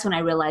 that's when I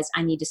realized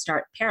I need to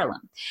start Paraloom.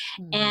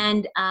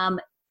 And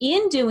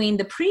in doing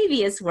the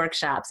previous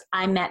workshops,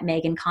 I met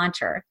Megan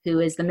Conter, who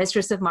is the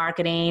mistress of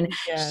marketing.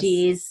 Yes.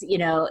 She's,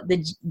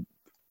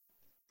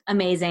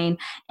 amazing.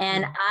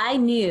 And I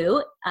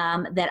knew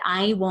that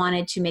I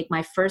wanted to make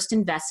my first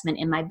investment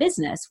in my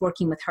business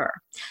working with her.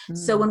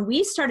 So when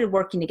we started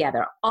working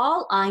together,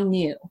 all I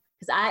knew,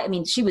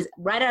 because she was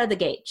right out of the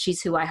gate,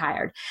 she's who I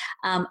hired.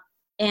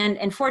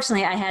 And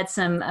fortunately, I had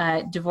some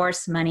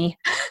divorce money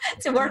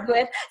to work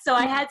with. So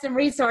I had some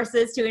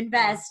resources to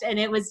invest, and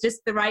it was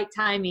just the right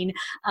timing.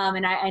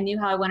 And I knew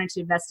how I wanted to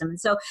invest them. And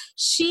so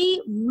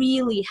she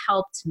really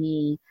helped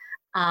me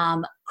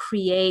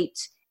create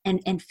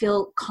and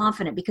feel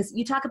confident, because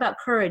you talk about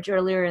courage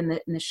earlier in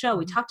the show.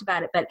 We talked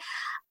about it, but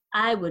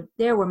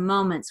there were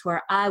moments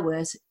where I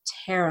was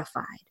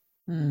terrified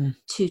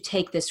to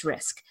take this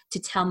risk, to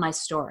tell my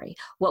story.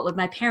 What would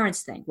my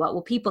parents think? What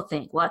will people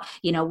think?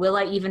 Will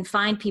I even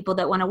find people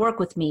that want to work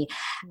with me?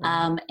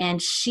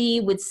 And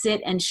she would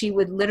sit and she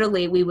would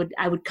literally,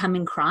 I would come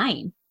in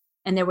crying.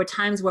 And there were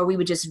times where we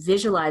would just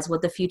visualize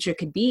what the future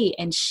could be.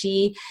 And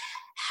she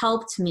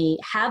helped me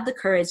have the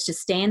courage to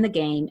stay in the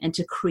game and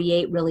to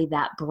create really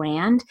that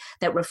brand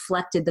that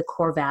reflected the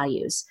core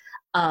values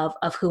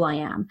of who I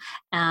am.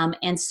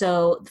 And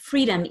so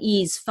freedom,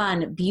 ease,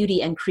 fun,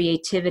 beauty, and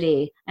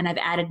creativity, and I've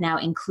added now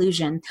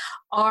inclusion,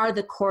 are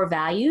the core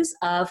values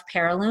of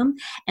Paraloom.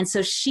 And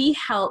so she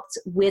helped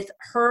with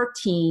her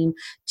team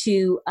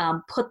to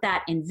put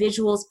that in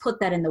visuals, put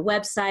that in the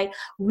website,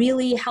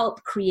 really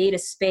help create a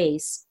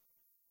space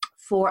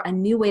for a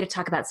new way to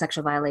talk about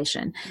sexual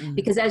violation.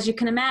 Because as you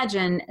can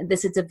imagine,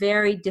 this is a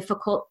very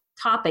difficult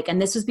topic.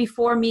 And this was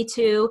before Me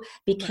Too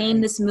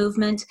became this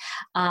movement.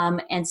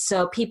 And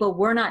so people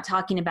were not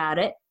talking about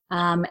it.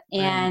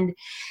 And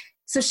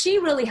so she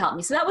really helped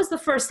me. So that was the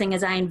first thing,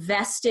 is I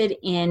invested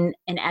in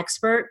an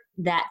expert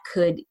that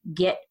could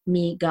get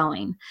me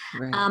going.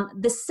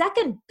 The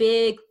second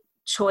big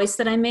choice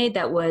that I made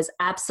that was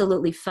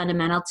absolutely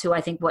fundamental to,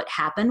 I think, what's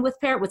happened with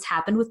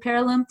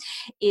Paraloom,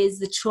 is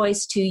the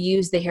choice to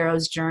use the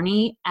hero's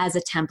journey as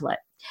a template.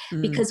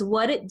 Because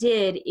what it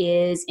did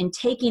is, in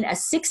taking a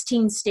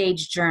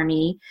 16-stage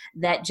journey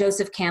that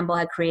Joseph Campbell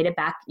had created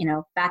back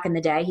in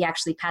the day, he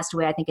actually passed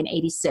away, I think, in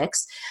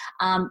 86,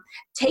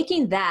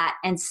 taking that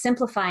and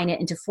simplifying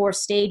it into 4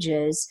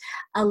 stages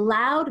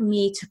allowed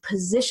me to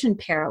position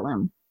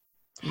Paraloom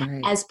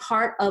as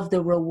part of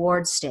the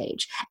reward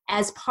stage,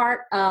 as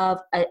part of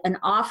an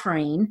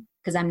offering,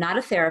 because I'm not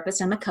a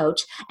therapist, I'm a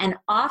coach, an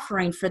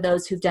offering for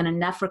those who've done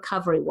enough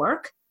recovery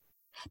work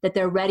that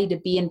they're ready to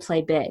be and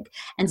play big.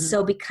 And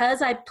so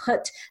because I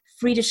put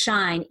Free to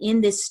Shine in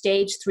this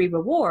stage 3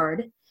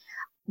 reward,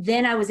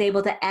 then I was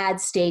able to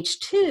add stage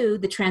 2,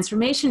 the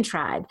transformation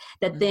tribe,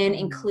 that then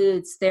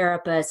includes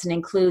therapists and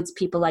includes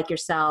people like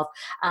yourself,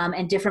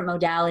 and different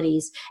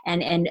modalities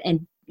and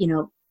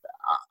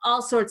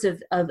all sorts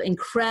of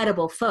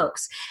incredible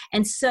folks.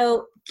 And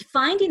so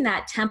finding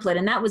that template,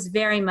 and that was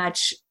very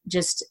much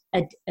just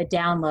a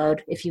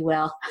download, if you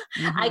will.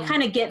 I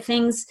kind of get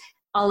things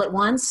all at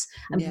once.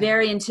 I'm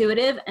very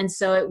intuitive. And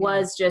so it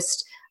was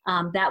just,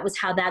 that was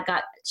how that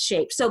got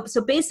shaped. So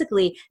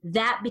basically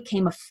that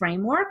became a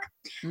framework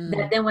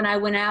that then when I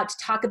went out to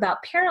talk about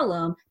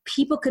Paraloom,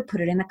 people could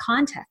put it in a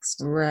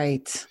context.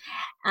 Right.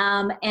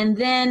 And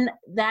then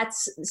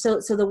so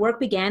the work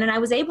began, and I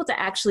was able to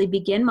actually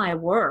begin my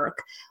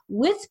work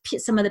with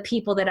some of the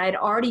people that I'd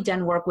already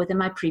done work with in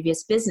my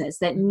previous business,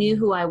 that knew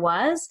who I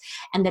was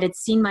and that had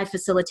seen my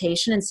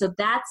facilitation. And so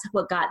that's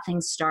what got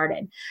things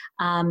started.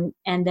 And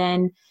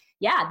then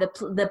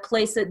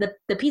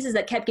the pieces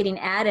that kept getting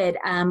added,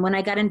 when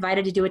I got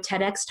invited to do a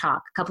TEDx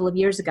talk a couple of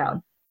years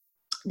ago,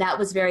 that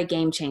was very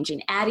game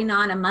changing. Adding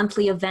on a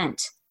monthly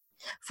event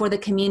for the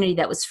community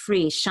that was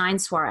free, Shine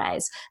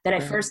Soirees, that I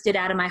first did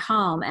out of my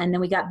home. And then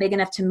we got big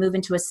enough to move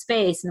into a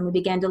space, and then we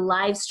began to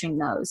live stream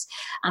those.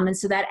 And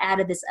so that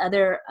added this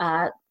other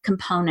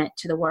component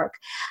to the work.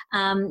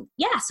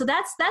 So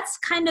that's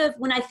kind of,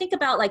 when I think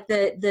about like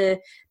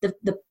the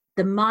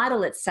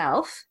model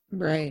itself.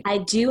 Right. I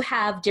do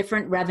have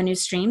different revenue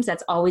streams.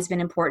 That's always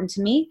been important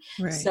to me.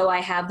 Right. So I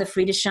have the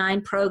Free to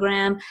Shine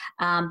program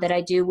that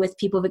I do with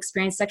people who've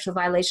experienced sexual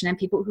violation and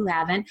people who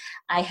haven't.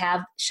 I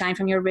have Shine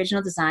From Your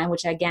Original Design,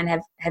 which I, again,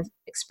 have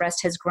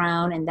expressed has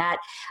grown, and that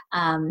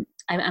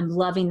I'm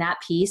loving that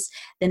piece.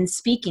 Then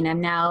speaking,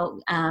 I'm now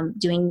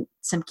doing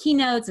some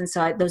keynotes, and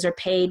so those are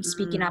paid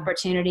speaking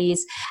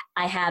opportunities.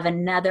 I have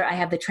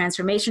the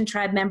Transformation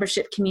Tribe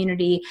membership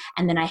community,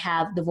 and then I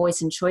have the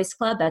Voice and Choice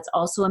Club. That's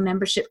also a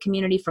membership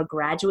community for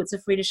graduates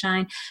of Free to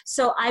Shine.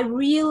 So I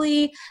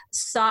really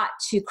sought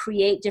to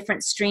create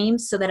different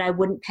streams so that I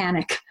wouldn't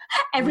panic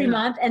every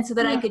month, and so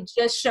that I could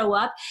just show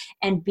up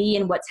and be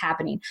in what's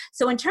happening.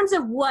 So in terms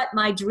of what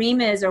my dream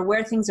is or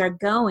where things are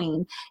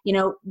going,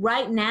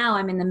 right now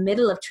I'm in the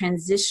middle of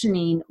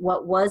transitioning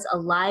what was a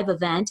live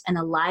event and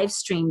a live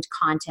streamed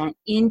content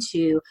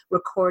into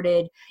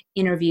recorded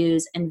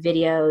interviews and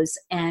videos.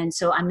 And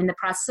so I'm in the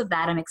process of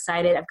that. I'm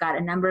excited. I've got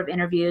a number of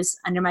interviews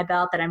under my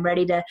belt that I'm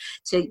ready to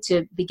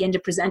begin to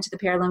present to the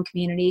Paraloom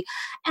community.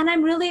 And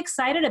I'm really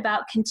excited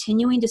about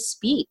continuing to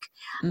speak.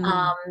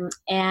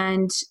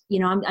 And,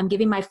 I'm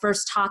giving my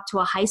first talk to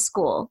a high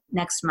school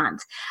next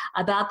month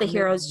about the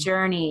hero's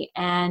journey.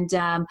 And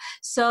I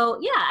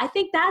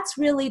think that's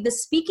really the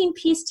speaking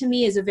piece to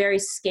me, is a very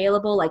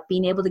scalable, like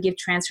being able to give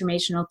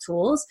transformational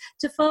tools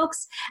to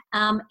folks.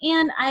 And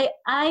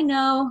I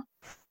know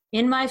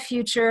in my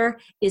future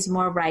is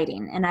more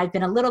writing. And I've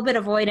been a little bit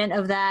avoidant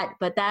of that,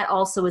 but that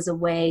also is a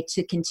way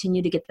to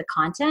continue to get the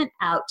content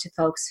out to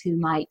folks who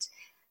might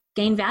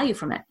gain value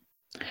from it.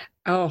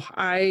 Oh,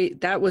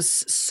 that was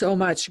so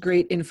much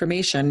great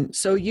information.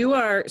 So you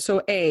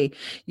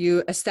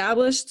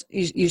established,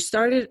 you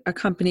started a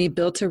company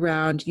built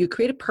around, you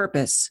created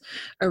purpose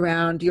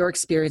around your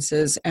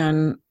experiences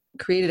and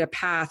created a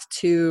path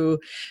to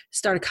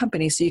start a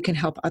company so you can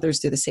help others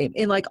do the same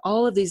in like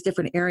all of these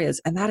different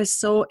areas. And that is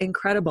so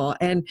incredible.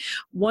 And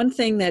one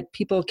thing that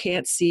people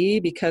can't see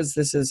because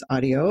this is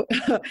audio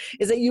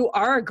is that you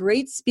are a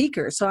great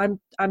speaker. So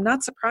I'm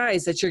not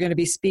surprised that you're going to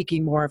be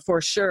speaking more for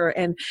sure.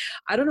 And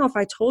I don't know if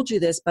I told you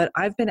this, but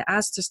I've been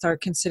asked to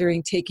start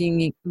considering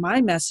taking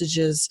my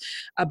messages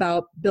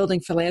about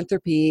building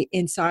philanthropy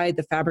inside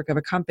the fabric of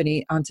a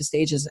company onto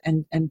stages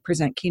and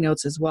present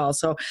keynotes as well.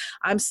 So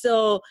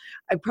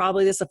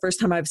probably this is the first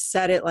time I've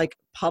said it like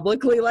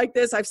publicly like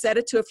this. I've said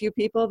it to a few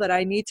people that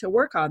I need to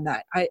work on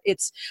that.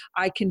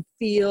 I can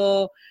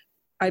feel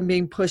I'm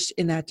being pushed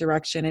in that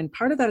direction. And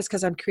part of that is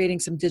because I'm creating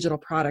some digital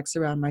products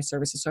around my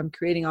services. So I'm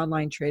creating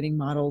online trading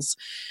modules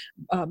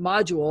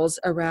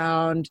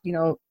around,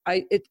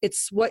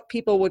 it's what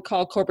people would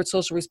call corporate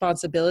social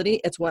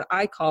responsibility. It's what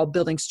I call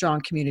building strong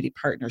community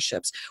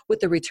partnerships with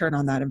the return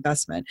on that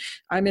investment.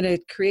 I'm going to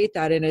create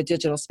that in a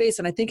digital space.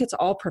 And I think it's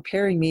all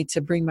preparing me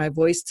to bring my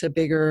voice to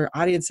bigger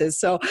audiences.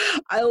 So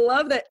I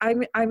love that.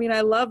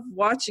 I love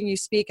watching you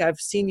speak. I've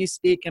seen you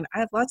speak and I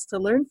have lots to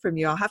learn from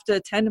you. I'll have to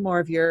attend more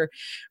of your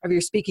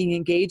speaking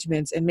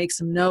engagements and make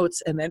some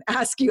notes and then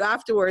ask you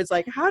afterwards,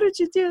 like, how did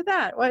you do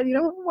that? Why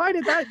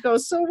did that go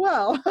so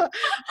well?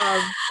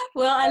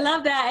 Well, I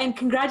love that. And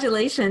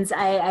congratulations.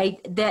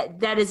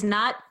 That is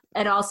not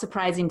at all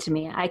surprising to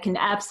me. I can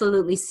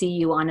absolutely see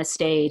you on a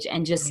stage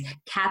and just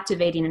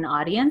captivating an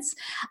audience.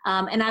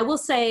 And I will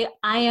say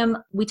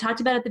we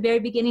talked about at the very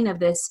beginning of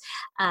this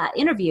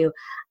interview,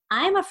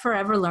 I'm a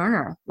forever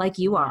learner like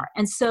you are.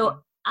 And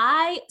so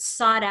I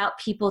sought out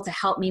people to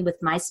help me with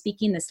my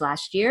speaking this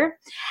last year.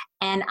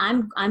 And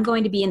I'm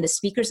going to be in the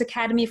Speakers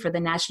Academy for the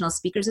National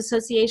Speakers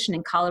Association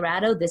in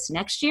Colorado this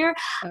next year.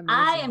 Amazing.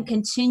 I am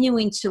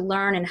continuing to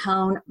learn and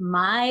hone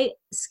my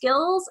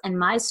skills and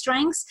my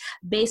strengths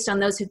based on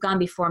those who've gone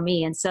before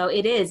me. And so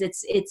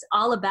it's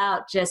all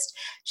about just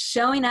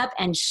showing up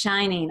and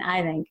shining,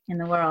 I think, in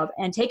the world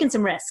and taking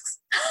some risks.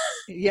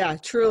 Yeah,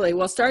 truly.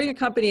 Well, starting a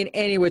company in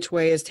any which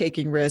way is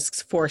taking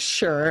risks for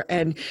sure.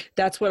 And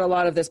that's what a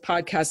lot of this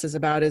podcast is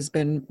about, has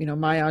been,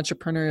 my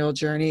entrepreneurial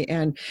journey.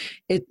 And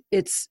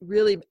it's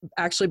really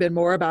actually been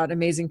more about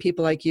amazing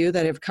people like you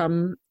that have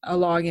come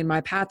along in my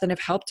path and have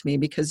helped me,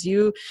 because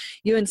you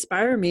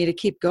inspire me to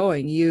keep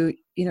going. You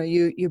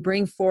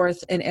bring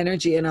forth an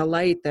energy and a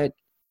light that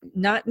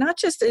not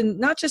just in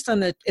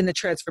the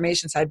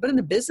transformation side, but in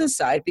the business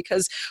side,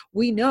 because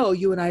we know,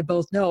 you and I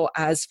both know,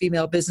 as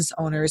female business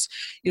owners,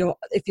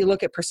 if you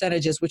look at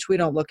percentages, which we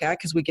don't look at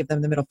because we give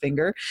them the middle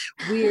finger,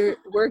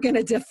 we're going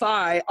to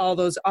defy all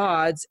those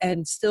odds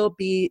and still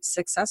be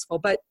successful.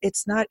 But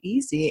it's not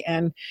easy.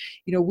 And,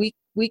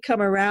 we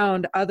come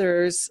around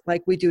others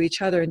like we do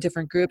each other in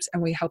different groups,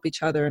 and we help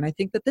each other. And I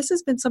think that this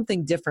has been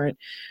something different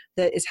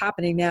that is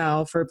happening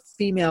now for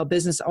female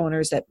business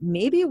owners that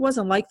maybe it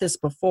wasn't like this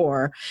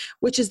before,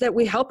 which is that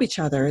we help each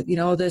other.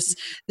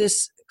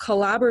 This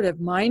collaborative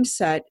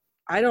mindset.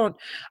 I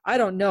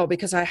don't know,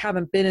 because I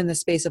haven't been in the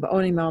space of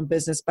owning my own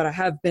business, but I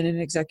have been in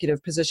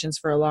executive positions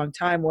for a long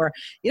time where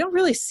you don't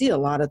really see a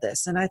lot of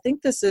this. And I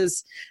think this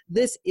is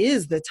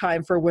the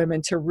time for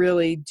women to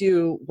really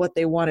do what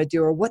they want to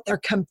do or what they're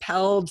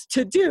compelled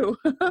to do.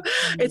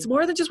 It's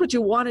more than just what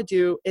you want to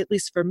do, at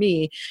least for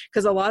me,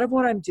 because a lot of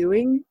what I'm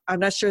doing,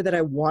 I'm not sure that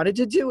I wanted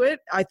to do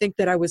it. I think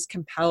that I was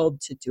compelled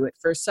to do it.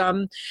 For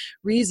some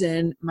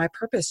reason, my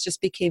purpose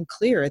just became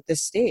clear at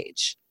this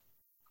stage.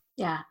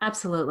 Yeah,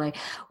 absolutely.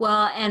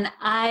 Well, and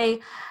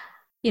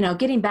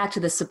getting back to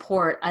the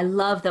support, I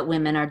love that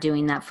women are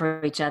doing that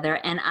for each other.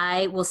 And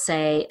I will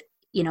say,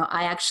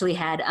 I actually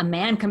had a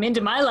man come into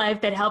my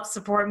life that helped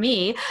support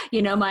me.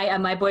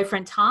 My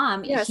boyfriend,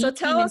 Tom. Yeah, so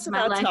tell us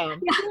about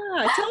Tom.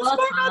 Yeah, tell us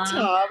more about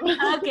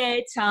Tom.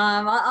 Okay,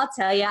 Tom, I'll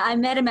tell you. I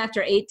met him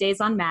after 8 days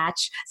on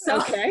Match. So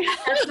okay.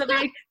 That's the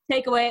big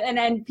takeaway. And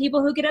then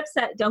people who get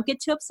upset, don't get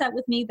too upset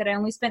with me that I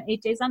only spent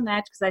 8 days on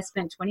Match, because I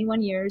spent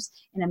 21 years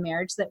in a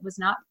marriage that was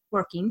not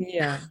working.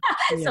 Yeah.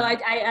 So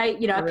I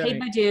paid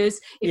my dues,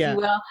 if you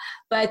will.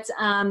 But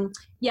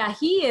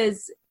he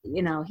is,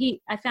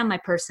 I found my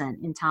person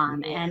in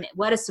Tom, and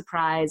what a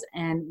surprise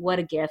and what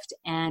a gift.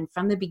 And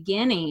from the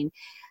beginning,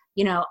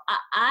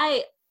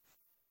 I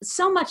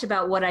so much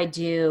about what I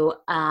do,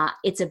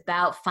 it's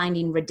about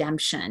finding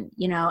redemption,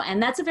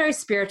 and that's a very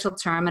spiritual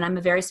term, and I'm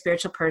a very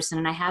spiritual person,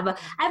 and I have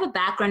a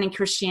background in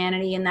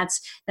Christianity, and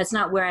that's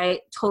not where I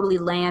totally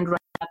land right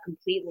now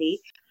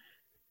completely.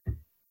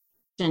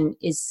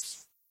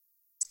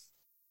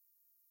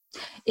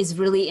 Is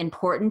really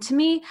important to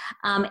me.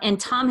 And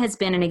Tom has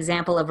been an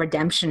example of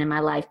redemption in my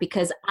life,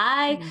 because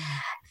I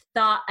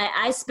thought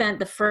I spent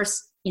the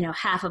first,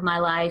 half of my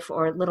life,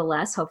 or a little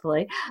less,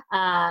 hopefully,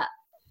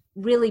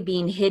 really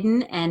being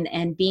hidden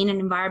and being in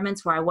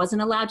environments where I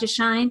wasn't allowed to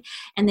shine,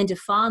 and then to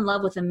fall in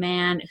love with a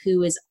man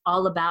who is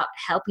all about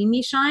helping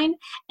me shine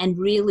and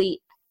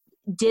really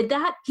did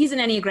that. He's an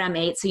Enneagram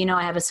 8, so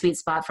I have a sweet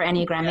spot for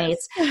Enneagram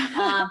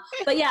 8s.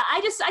 But yeah,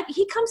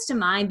 he comes to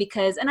mind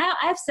because, and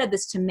I've said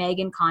this to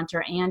Megan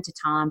Conter and to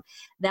Tom,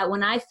 that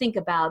when I think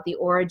about the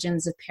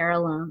origins of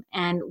Parallume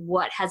and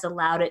what has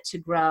allowed it to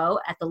grow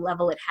at the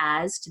level it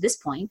has to this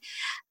point,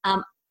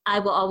 I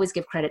will always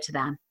give credit to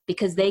them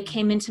because they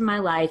came into my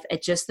life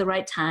at just the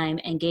right time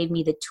and gave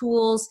me the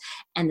tools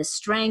and the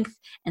strength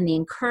and the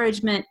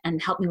encouragement and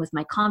helped me with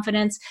my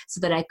confidence so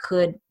that I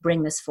could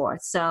bring this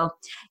forth. So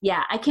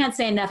yeah, I can't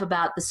say enough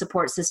about the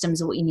support systems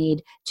that we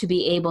need to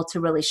be able to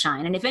really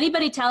shine. And if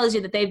anybody tells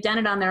you that they've done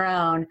it on their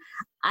own,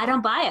 I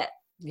don't buy it.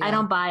 Yeah. I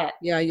don't buy it.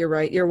 Yeah, you're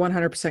right. You're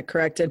 100%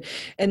 correct.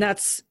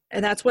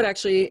 And that's what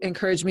actually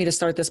encouraged me to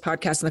start this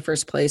podcast in the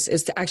first place,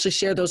 is to actually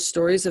share those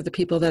stories of the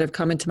people that have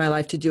come into my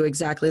life to do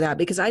exactly that.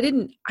 Because I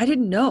didn't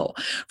know.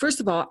 First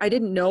of all, I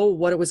didn't know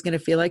what it was going to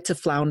feel like to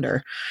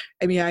flounder.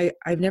 I mean,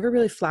 I've never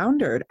really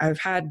floundered. I've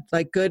had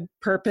like good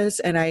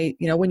purpose. And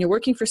when you're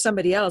working for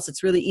somebody else,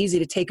 it's really easy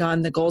to take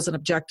on the goals and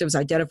objectives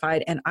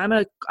identified. And I'm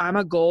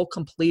a goal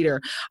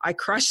completer. I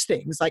crush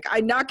things. Like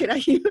I knock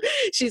it.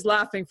 She's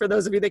laughing for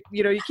those of you that,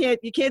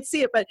 you can't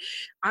see it, but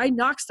I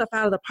knock stuff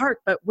out of the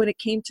park. But when it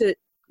came to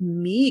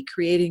me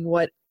creating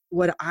what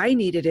I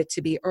needed it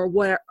to be, or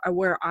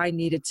where I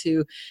needed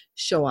to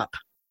show up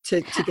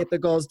to get the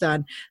goals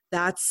done,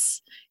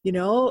 that's,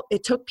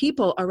 it took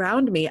people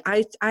around me.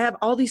 I have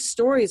all these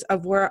stories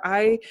of where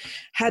I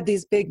had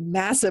these big,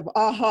 massive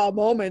aha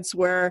moments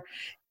where,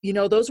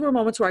 those were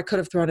moments where I could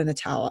have thrown in the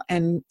towel.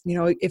 And,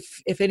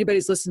 if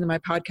anybody's listened to my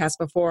podcast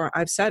before,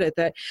 I've said it,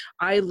 that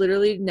I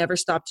literally never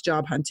stopped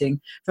job hunting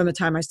from the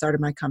time I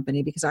started my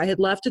company because I had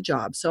left a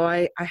job. So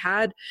I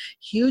had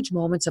huge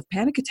moments of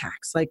panic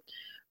attacks. Like,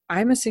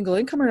 I'm a single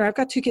income earner. I've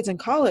got 2 kids in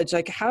college.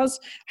 Like, how's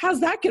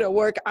that going to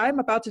work? I'm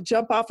about to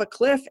jump off a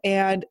cliff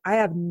and I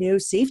have no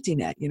safety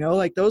net,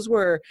 like those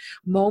were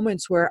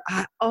moments where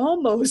I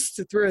almost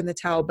threw in the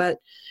towel, but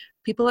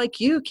people like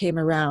you came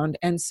around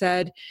and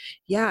said,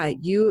 yeah,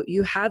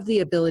 you have the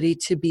ability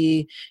to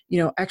be,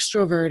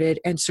 extroverted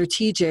and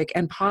strategic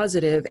and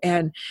positive,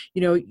 and,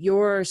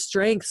 your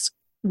strengths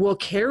will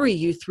carry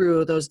you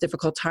through those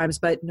difficult times.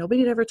 But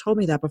nobody had ever told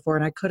me that before,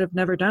 and I could have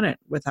never done it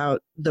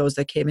without those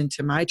that came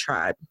into my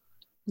tribe.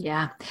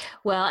 Yeah.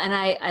 Well, and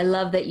I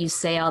love that you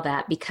say all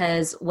that,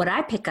 because what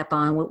I pick up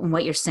on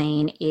what you're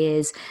saying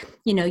is,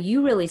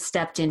 you really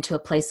stepped into a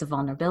place of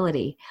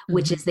vulnerability,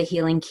 which is the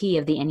healing key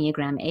of the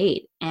Enneagram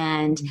 8,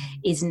 and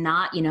is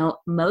not,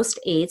 most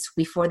 8s,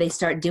 before they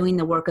start doing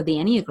the work of the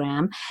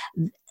Enneagram,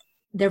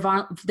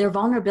 their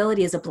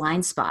vulnerability is a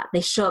blind spot.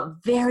 They show up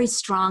very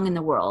strong in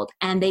the world,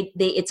 and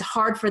it's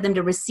hard for them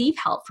to receive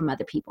help from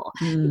other people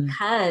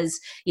because,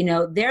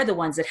 they're the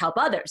ones that help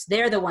others.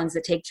 They're the ones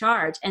that take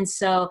charge. And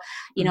so,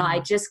 I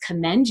just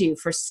commend you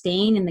for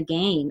staying in the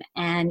game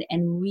and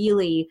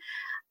really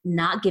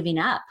not giving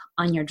up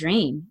on your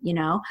dream,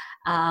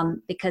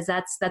 because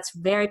that's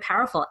very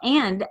powerful.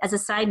 And as a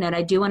side note,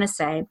 I do want to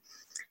say,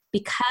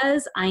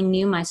 because I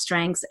knew my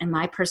strengths and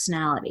my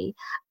personality,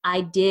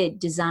 I did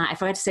design, I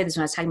forgot to say this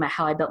when I was talking about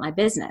how I built my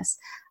business.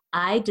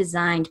 I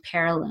designed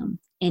Parallume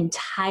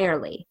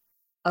entirely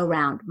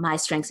around my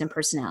strengths and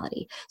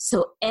personality.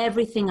 So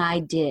everything I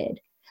did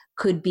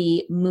could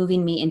be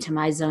moving me into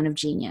my zone of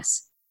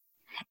genius.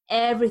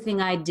 Everything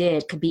I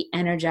did could be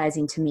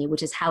energizing to me,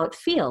 which is how it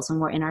feels when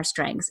we're in our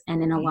strengths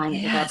and in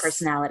alignment with our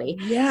personality.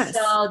 Yes.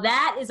 So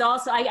that is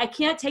also, I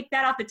can't take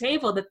that off the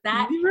table,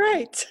 that You're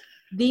right.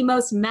 The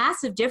most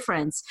massive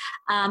difference.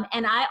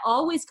 And I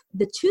always,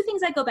 the 2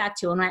 things I go back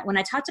to when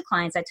I talk to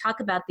clients, I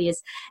talk about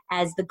these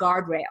as the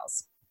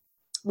guardrails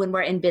when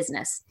we're in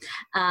business.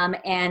 And,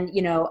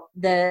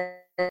 the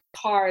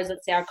cars,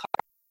 let's say our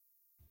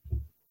car.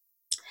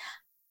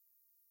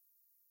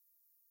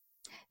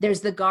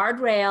 There's the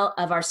guardrail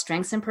of our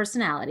strengths and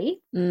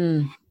personality.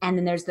 And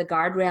then there's the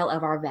guardrail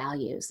of our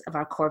values, of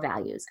our core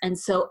values. And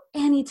so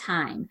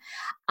anytime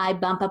I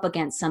bump up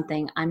against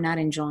something I'm not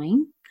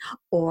enjoying,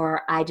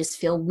 or I just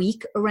feel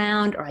weak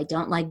around, or I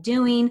don't like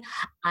doing,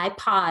 I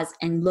pause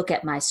and look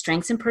at my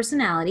strengths and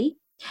personality,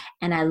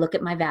 and I look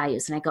at my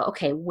values, and I go,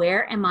 okay,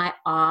 where am I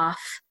off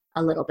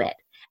a little bit?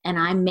 And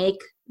I make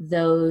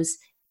those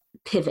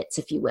pivots,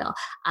 if you will.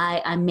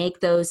 I make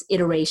those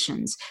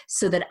iterations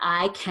so that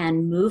I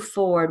can move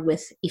forward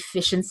with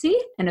efficiency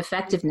and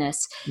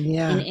effectiveness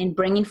in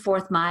bringing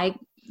forth my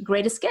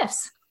greatest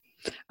gifts.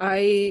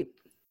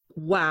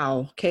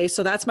 Wow. Okay.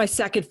 So that's my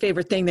second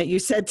favorite thing that you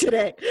said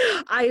today.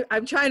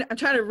 I'm trying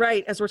to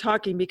write as we're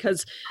talking,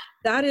 because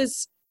that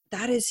is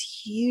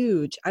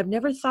huge. I've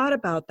never thought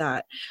about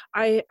that.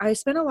 I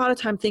spend a lot of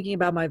time thinking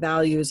about my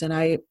values, and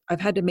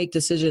I've had to make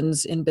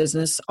decisions in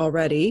business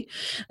already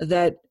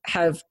that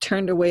have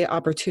turned away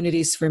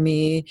opportunities for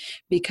me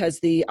because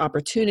the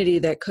opportunity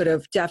that could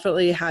have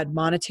definitely had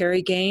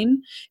monetary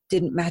gain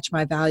didn't match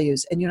my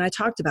values. And I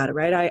talked about it,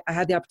 right? I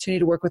had the opportunity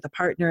to work with a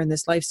partner in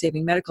this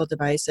life-saving medical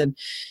device, and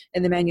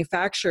the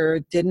manufacturer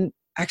didn't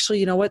actually,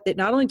 you know what? That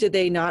not only did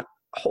they not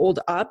hold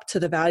up to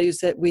the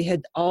values that we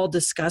had all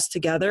discussed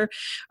together,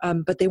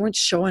 but they weren't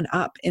showing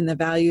up in the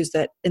values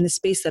that in the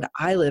space that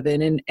I live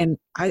in. And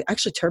I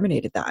actually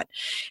terminated that.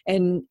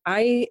 And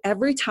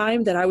every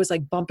time that I was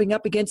like bumping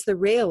up against the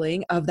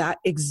railing of that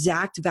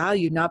exact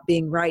value not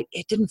being right,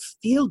 it didn't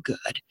feel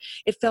good.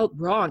 It felt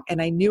wrong.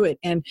 And I knew it.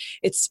 And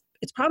it's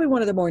probably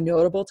one of the more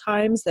notable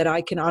times that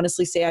I can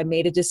honestly say I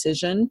made a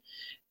decision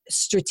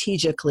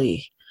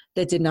strategically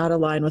that did not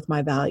align with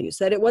my values,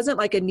 that it wasn't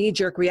like a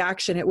knee-jerk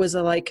reaction. It was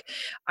like,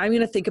 I'm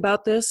going to think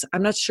about this.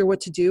 I'm not sure what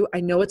to do. I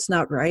know it's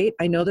not right.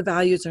 I know the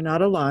values are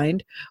not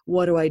aligned.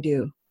 What do I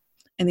do?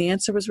 And the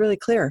answer was really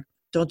clear.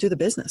 Don't do the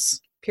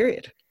business,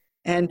 period.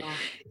 And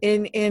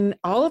in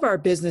all of our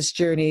business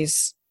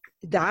journeys,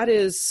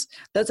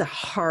 that's a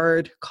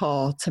hard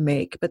call to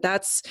make, but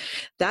that's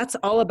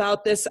all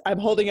about this. I'm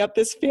holding up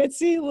this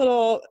fancy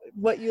little,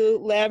 what you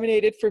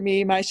laminated for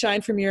me, my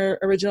Shine from Your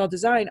Original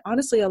Design.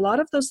 Honestly, a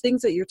lot of those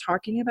things that you're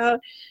talking about,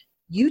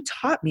 you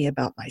taught me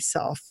about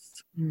myself.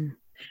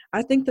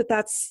 I think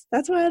that's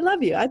why I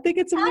love you. I think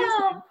it's amazing.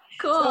 Oh,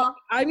 cool. So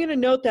I'm going to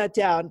note that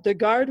down. The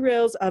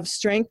guardrails of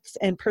strengths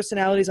and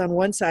personalities on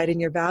one side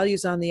and your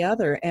values on the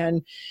other.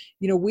 And,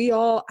 you know, we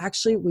all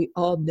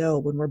know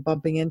when we're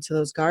bumping into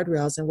those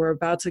guardrails and we're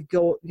about to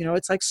go, you know,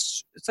 it's like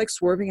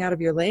swerving out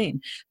of your lane.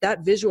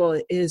 That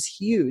visual is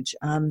huge.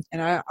 And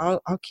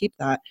I'll keep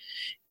that.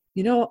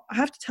 You know, I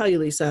have to tell you,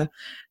 Lisa,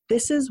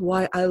 this is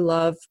why I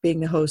love being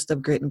the host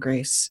of Grit and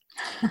Grace,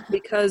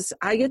 because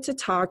I get to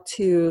talk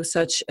to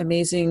such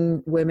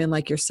amazing women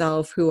like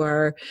yourself who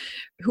are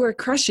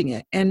crushing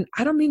it. And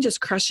I don't mean just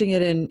crushing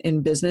it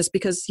in business,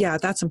 because yeah,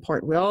 that's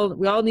important. We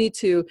all need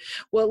to,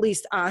 well, at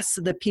least us,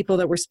 the people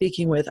that we're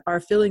speaking with,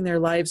 are filling their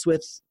lives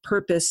with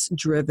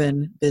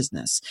purpose-driven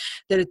business.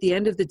 That at the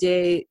end of the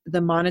day, the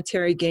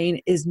monetary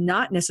gain is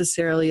not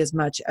necessarily as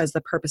much as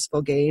the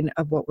purposeful gain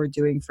of what we're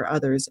doing for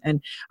others.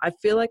 And I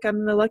feel like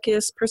I'm the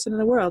luckiest person in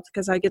the world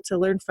because I get to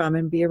learn from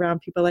and be around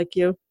people like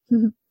you.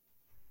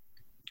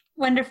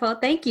 Wonderful.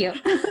 Thank you.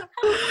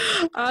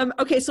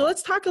 Okay, so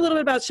let's talk a little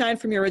bit about Shine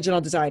from Your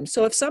Original Design.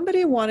 So if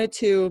somebody wanted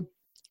to,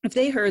 if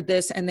they heard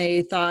this and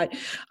they thought,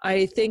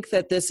 I think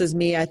that this is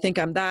me, I think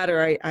I'm that,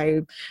 or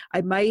I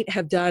might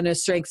have done a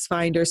strengths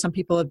finder. Some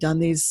people have done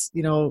these,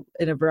 you know,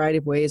 in a variety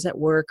of ways at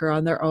work or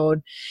on their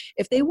own.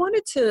 If they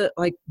wanted to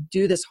like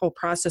do this whole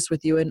process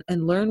with you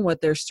and learn what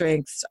their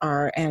strengths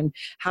are and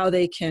how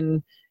they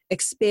can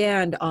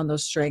expand on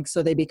those strengths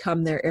so they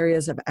become their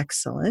areas of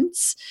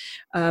excellence,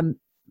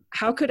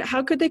 how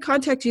could they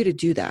contact you to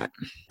do that?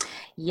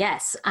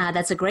 Yes,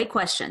 that's a great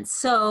question.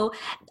 So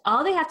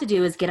all they have to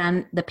do is get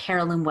on the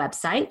Pearllume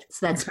website.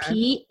 So that's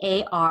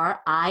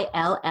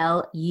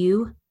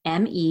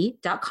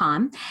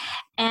PARILLUME.com.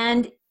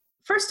 And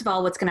first of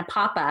all, what's going to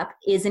pop up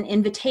is an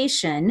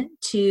invitation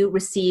to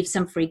receive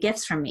some free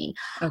gifts from me.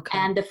 Okay.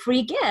 And the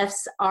free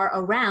gifts are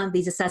around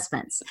these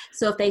assessments.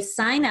 So if they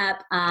sign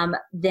up,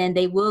 then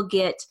they will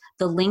get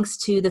the links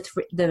to the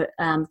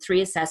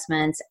three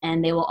assessments,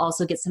 and they will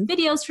also get some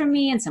videos from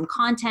me and some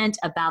content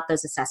about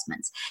those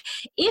assessments.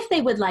 If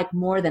they would like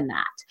more than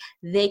that,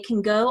 they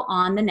can go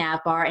on the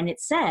nav bar and it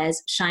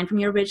says Shine from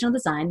Your Original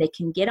Design. They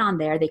can get on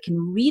there, they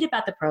can read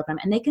about the program,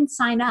 and they can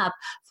sign up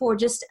for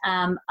just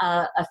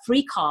a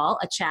free call,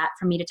 a chat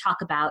for me to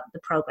talk about the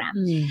program.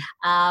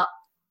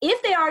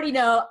 If they already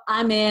know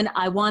I'm in,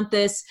 I want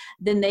this,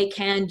 then they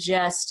can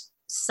just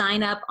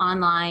sign up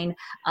online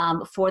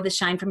for the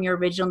Shine from Your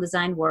Original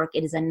Design work.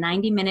 It is a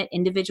 90-minute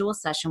individual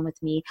session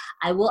with me.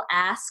 I will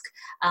ask,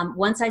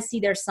 once I see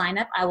their sign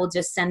up, I will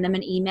just send them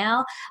an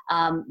email,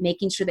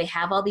 making sure they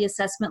have all the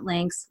assessment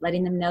links,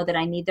 letting them know that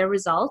I need their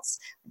results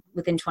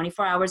within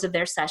 24 hours of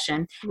their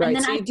session. Right. And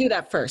then so you do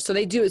that first. So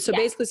they do. So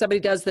basically somebody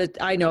does that.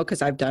 I know,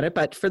 because I've done it,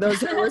 but for those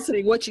that are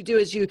listening, what you do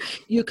is you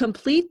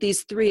complete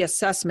these 3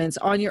 assessments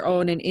on your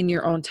own and in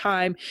your own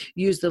time,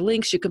 use the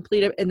links, you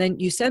complete it, and then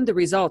you send the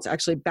results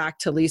actually back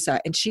to Lisa,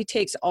 and she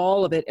takes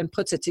all of it and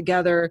puts it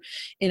together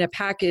in a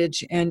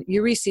package, and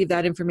you receive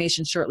that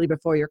information shortly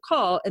before your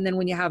call. And then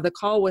when you have the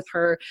call with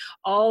her,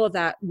 all of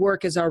that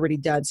work is already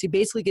done. So you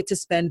basically get to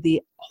spend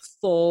the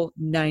full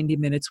 90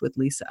 minutes with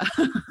Lisa.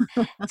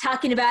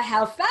 Talking about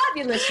how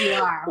fabulous you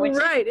are, which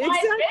right, is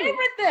my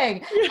favorite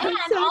thing. Yeah,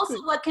 and also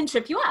what can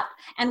trip you up,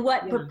 and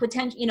what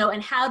potential, you know,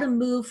 and how to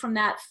move from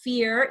that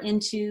fear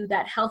into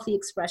that healthy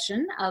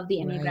expression of the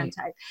Enneagram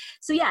type.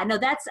 So yeah, no,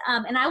 that's,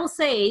 and I will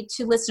say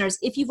to listeners,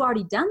 if you've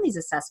already done these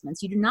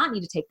assessments, you do not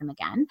need to take them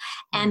again.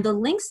 And the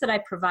links that I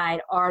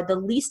provide are the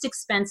least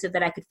expensive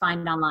that I could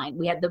find online.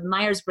 We have the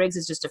Myers-Briggs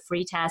is just a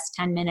free test,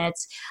 10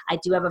 minutes. I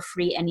do have a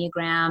free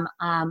Enneagram,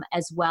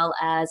 as well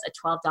as a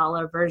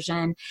 $12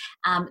 version.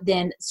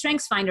 Then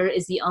StrengthsFinder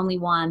is the only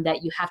one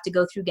that you have to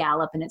go through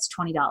Gallup, and it's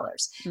 $20.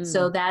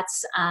 So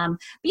that's, but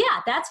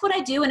yeah, that's what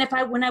I do. And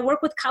when I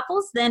work with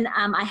couples, then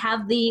I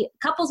have the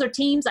couples or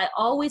teams. I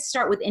always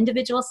start with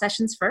individual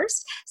sessions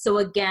first. So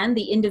again,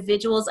 the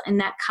individuals in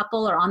that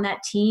couple or on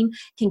that team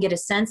can get a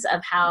sense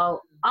of how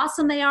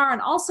awesome they are,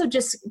 and also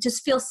just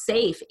feel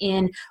safe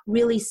in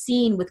really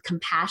seeing with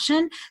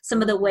compassion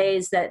some of the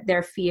ways that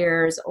their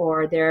fears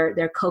or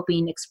their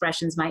coping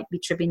expressions might be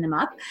tripping them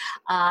up.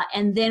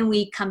 And then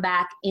we come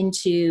back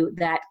into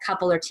that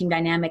couple or team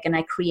dynamic, and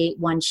I create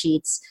one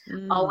sheets,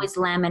 always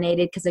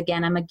laminated, because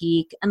again, I'm a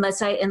geek.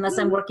 Unless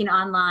I'm working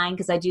online,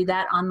 because I do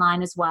that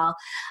online as well.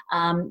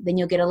 Then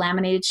you'll get a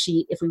laminated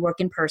sheet if we work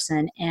in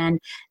person, and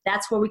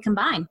that's where we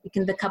combine.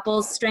 The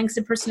couple's strengths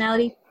and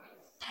personality,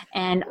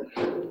 and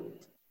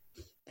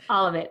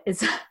all of it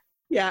is.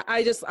 Yeah,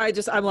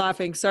 I'm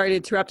laughing. Sorry to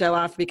interrupt. I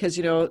laugh because,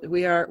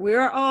 we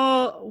are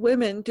all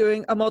women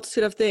doing a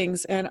multitude of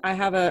things, and I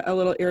have a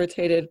little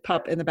irritated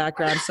pup in the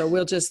background. So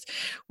we'll just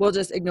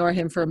ignore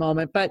him for a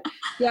moment. But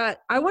yeah,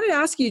 I wanted to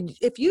ask you,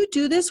 if you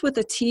do this with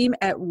a team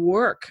at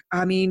work,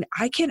 I mean,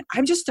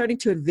 I'm just starting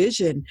to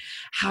envision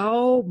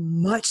how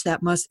much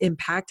that must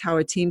impact how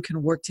a team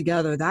can work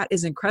together. That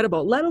is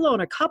incredible, let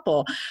alone a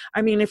couple.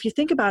 I mean, if you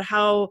think about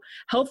how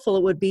helpful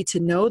it would be to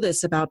know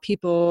this about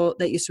people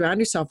that you surround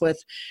yourself with.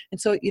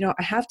 And so,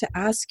 I have to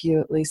ask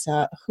you,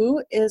 Lisa,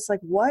 who is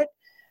what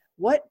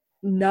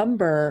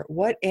number,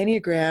 what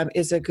Enneagram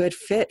is a good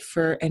fit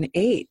for an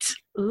 8?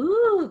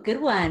 Ooh,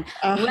 good one.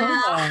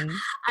 Well,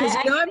 because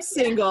I'm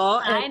single.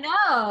 I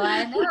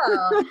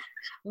know.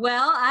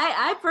 Well,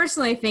 I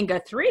personally think a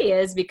 3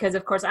 is, because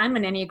of course I'm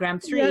an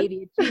Enneagram 3,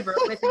 the achiever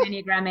with an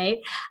Enneagram 8.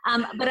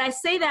 But I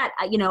say that,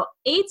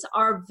 8s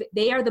are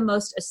the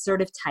most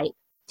assertive type.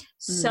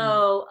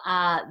 So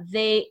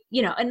they,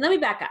 and let me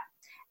back up.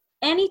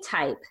 Any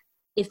type,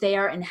 if they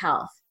are in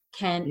health,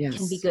 can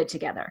be good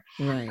together.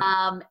 Right.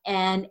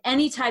 And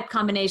any type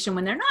combination,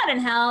 when they're not in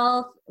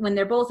health, when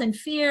they're both in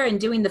fear and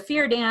doing the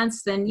fear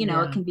dance, then,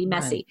 it can be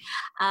messy.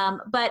 Right.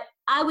 But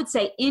I would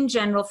say in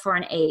general for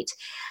an 8,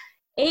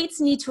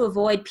 8s need to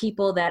avoid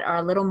people that are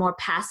a little more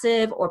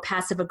passive or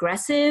passive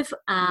aggressive,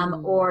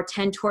 or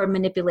tend toward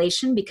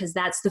manipulation, because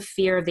that's the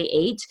fear of the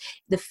 8.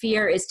 The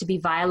fear is to be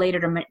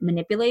violated or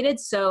manipulated.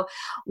 So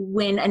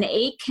when an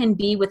 8 can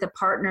be with a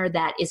partner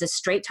that is a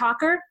straight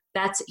talker,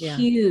 that's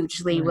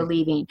hugely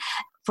relieving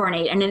for an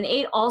 8. And an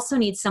 8 also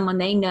needs someone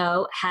they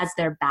know has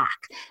their back,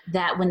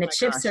 that when the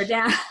chips are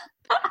down.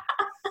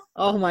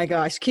 Oh my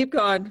gosh. Keep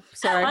going.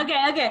 Sorry.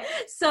 Okay.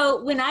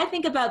 So when I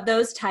think about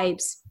those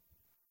types,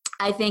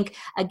 I think,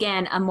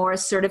 again, a more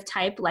assertive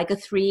type like a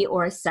 3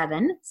 or a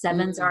 7.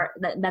 7s are,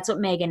 that's what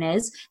Megan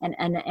is, and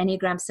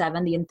Enneagram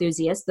 7, the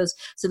enthusiast. Those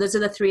are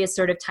the 3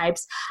 assertive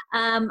types.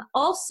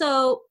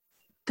 Also,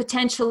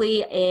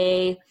 potentially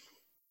a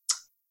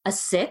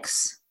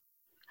 6.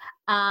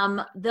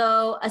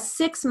 Though a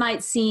 6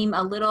 might seem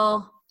a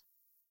little,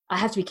 I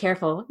have to be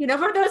careful,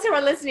 for those who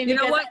are listening. You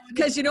know what?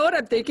 Because you know what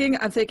I'm thinking?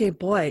 I'm thinking,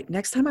 boy,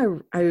 next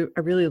time I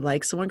really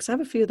like someone, because I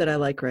have a few that I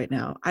like right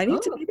now.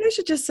 Maybe I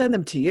should just send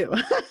them to you.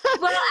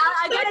 Well,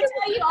 I got to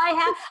tell you,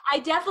 I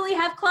definitely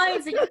have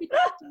clients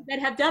that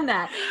have done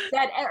that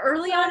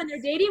early on in their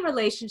dating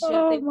relationship,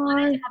 they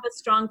wanted to have a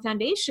strong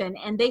foundation,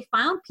 and they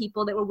found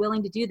people that were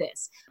willing to do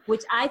this,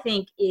 which I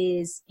think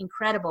is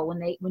incredible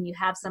when you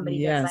have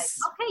somebody that's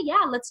like, okay,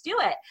 yeah, let's do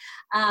it.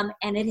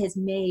 And it has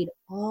made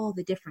all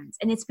the difference.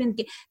 And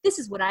this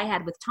is what I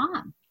had with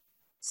Tom.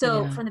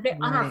 So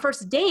on our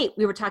first date,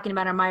 we were talking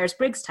about our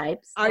Myers-Briggs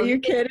types. Are you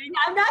kidding?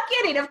 I'm not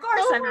kidding. Of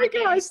course I'm not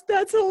kidding. Oh my gosh,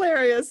 that's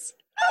hilarious.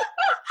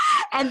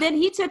 And then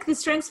he took the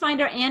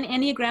StrengthsFinder and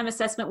Enneagram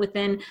assessment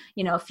within,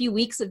 a few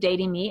weeks of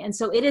dating me. And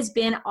so it has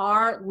been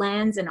our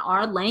lens and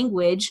our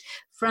language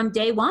from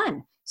day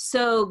one.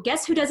 So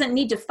guess who doesn't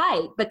need to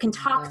fight, but can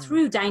talk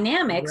through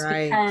dynamics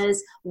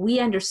because we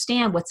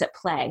understand what's at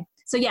play.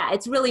 So yeah,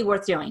 it's really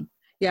worth doing.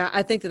 Yeah,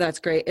 I think that's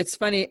great. It's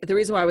funny. The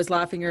reason why I was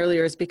laughing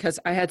earlier is because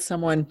I had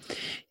someone,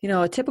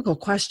 a typical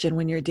question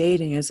when you're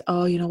dating is,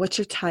 what's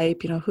your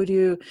type? Who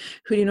do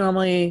you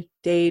normally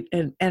date?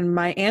 And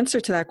my answer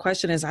to that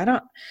question is,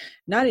 not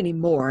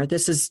anymore.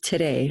 This is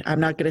today. I'm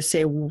not going to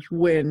say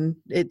when.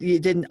 It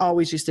didn't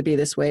always used to be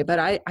this way, but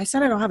I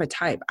said I don't have a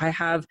type. I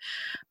have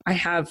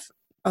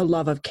a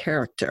love of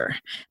character.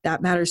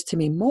 That matters to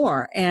me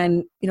more.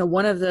 And,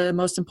 one of the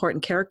most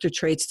important character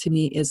traits to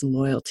me is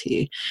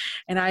loyalty.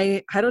 And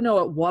I don't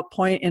know at what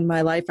point in my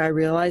life I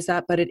realized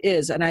that, but it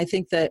is. And I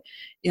think that,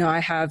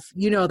 I have,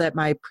 that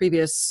my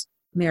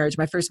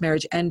first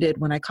marriage ended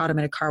when I caught him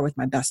in a car with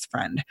my best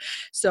friend.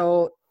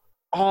 So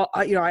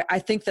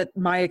I think that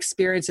my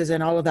experiences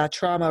and all of that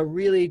trauma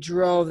really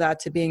drove that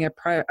to being an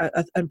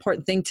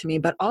important thing to me,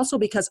 but also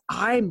because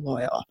I'm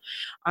loyal.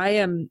 I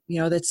am,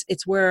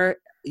 it's where,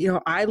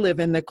 I live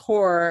in the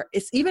core.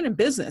 It's even in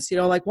business,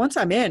 once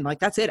I'm in,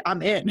 that's it,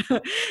 I'm in.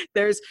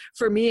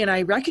 For me, and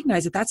I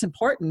recognize that that's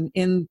important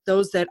in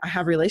those that I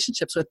have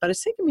relationships with, but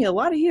it's taken me a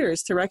lot of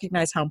years to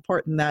recognize how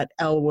important that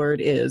L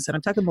word is. And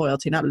I'm talking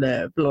loyalty, not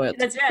love, loyalty.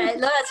 That's right.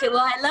 Loyalty.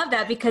 Well, I love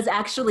that because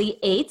actually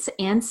 8s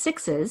and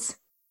 6s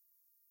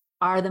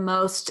are the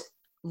most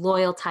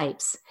loyal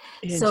types.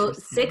 So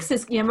 6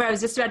 is, remember I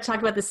was just about to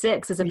talk about the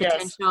 6 as a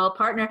potential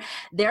partner.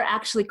 They're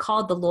actually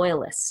called the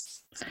loyalists.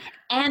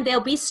 And they'll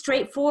be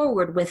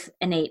straightforward with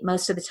an 8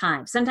 most of the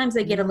time. Sometimes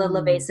they get a little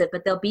evasive,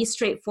 but they'll be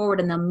straightforward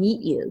and they'll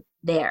meet you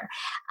there.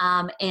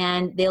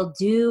 And they'll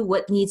do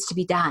what needs to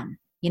be done,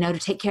 to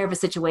take care of a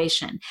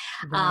situation.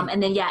 Right.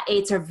 And then,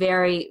 8s are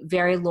very,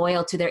 very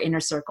loyal to their inner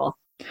circle.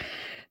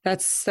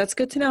 That's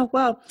good to know.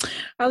 Well,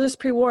 I'll just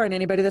pre-warn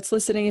anybody that's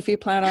listening. If you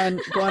plan on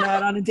going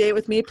out on a date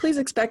with me, please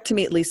expect to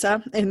meet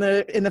Lisa in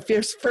the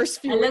first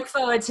few. I look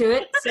forward to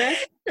it, sir.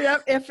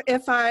 Yep.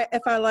 If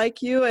I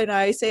like you and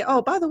I say,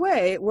 oh, by the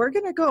way, we're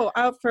gonna go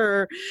out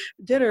for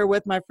dinner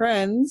with my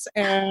friends,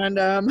 and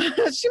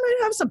she might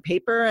have some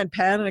paper and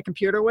pen and a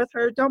computer with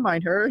her. Don't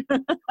mind her.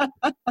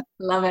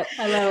 Love it.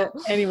 I love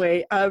it.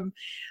 Anyway.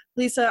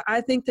 Lisa,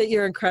 I think that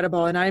you're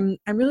incredible, and I'm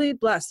really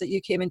blessed that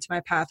you came into my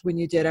path when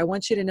you did. I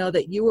want you to know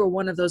that you were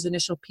one of those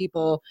initial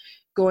people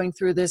going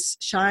through this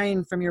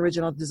shine from your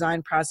original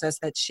design process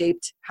that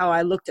shaped how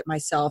I looked at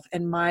myself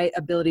and my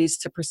abilities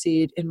to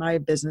proceed in my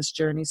business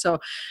journey. So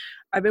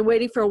I've been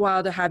waiting for a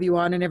while to have you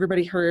on, and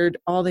everybody heard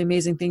all the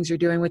amazing things you're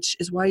doing, which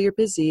is why you're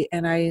busy,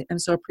 and I am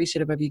so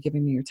appreciative of you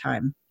giving me your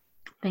time.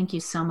 Thank you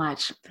so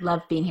much.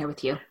 Love being here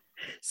with you.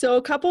 So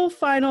a couple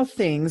final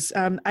things.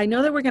 I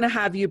know that we're going to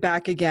have you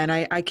back again.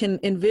 I can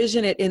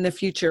envision it in the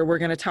future. We're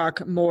going to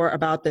talk more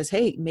about this.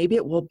 Hey, maybe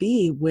it will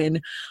be when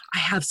I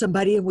have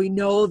somebody and we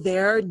know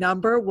their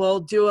number. We'll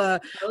do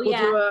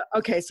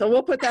okay, so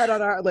we'll put that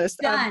on our list.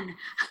 Done.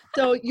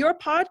 So your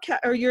podcast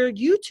or your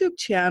YouTube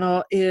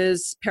channel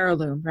is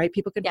Paraloom, right?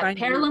 People can find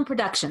Paraloom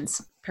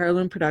Productions.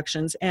 Paraloom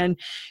Productions. And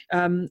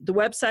the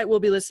website will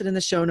be listed in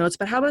the show notes.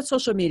 But how about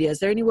social media? Is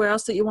there anywhere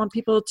else that you want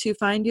people to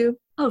find you?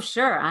 Oh,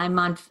 sure. I'm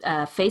on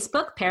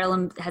Facebook.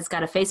 Paraloom has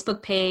got a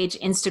Facebook page,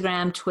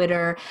 Instagram,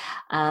 Twitter,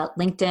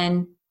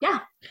 LinkedIn. Yeah.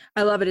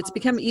 I love it. It's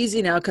become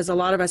easy now because a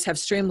lot of us have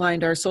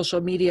streamlined our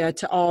social media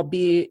to all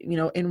be,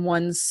 in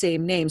one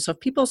same name. So if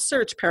people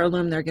search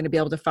Paraloom, they're going to be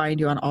able to find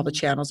you on all the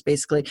channels,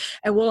 basically.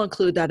 And we'll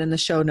include that in the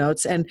show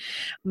notes. And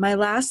my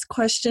last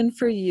question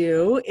for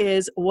you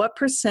is, what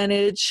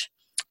percentage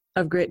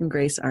of Grit and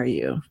Grace are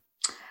you?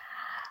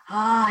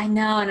 Oh, I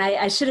know. And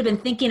I should have been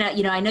thinking,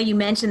 I know you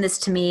mentioned this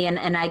to me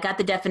and I got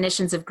the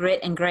definitions of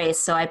grit and grace.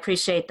 So I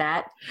appreciate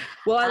that.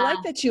 Well, I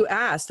like that you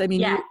asked. I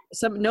mean,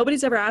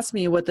 nobody's ever asked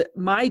me what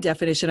my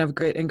definition of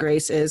grit and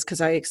grace is,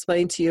 because I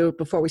explained to you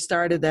before we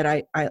started that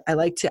I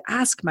like to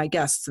ask my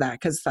guests that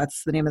because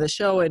that's the name of the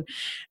show. And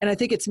I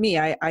think it's me.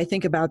 I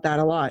think about that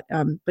a lot.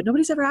 But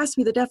nobody's ever asked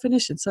me the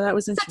definition. So that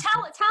was interesting.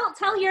 So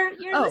tell your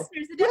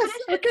listeners the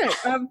definition.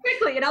 Yes, okay.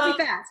 Quickly, and I'll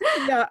be fast.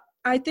 Yeah,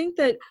 I think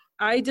that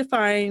I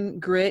define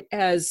grit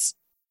as,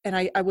 and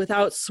I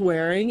without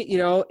swearing,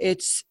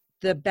 it's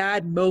the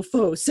bad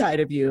mofo side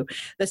of you,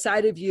 the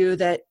side of you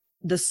that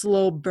the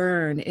slow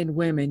burn in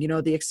women,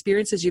 the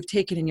experiences you've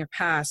taken in your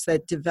past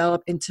that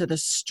develop into the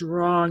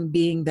strong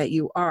being that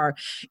you are.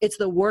 It's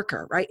the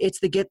worker, right? It's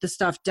the get the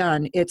stuff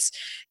done. It's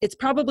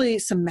probably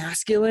some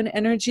masculine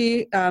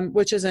energy,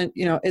 which isn't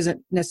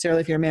necessarily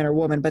if you're a man or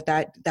woman, but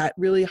that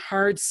really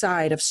hard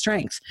side of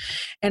strength.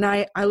 And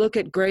I look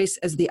at grace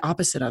as the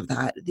opposite of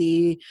that,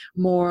 the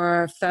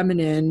more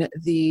feminine,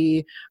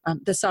 the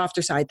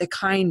softer side, the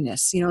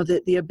kindness,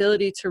 the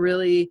ability to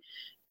really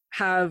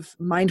have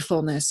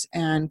mindfulness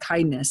and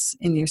kindness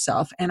in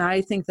yourself. And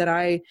I think that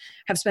I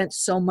have spent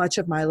so much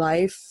of my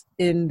life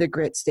in the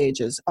grit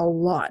stages, a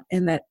lot,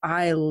 and that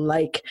I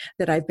like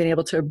that I've been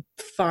able to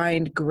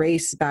find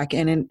grace back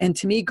in. And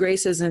to me,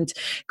 grace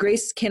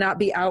cannot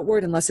be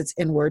outward unless it's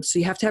inward. So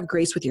you have to have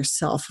grace with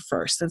yourself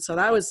first. And so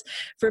that was,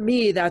 for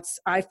me,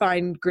 I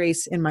find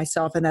grace in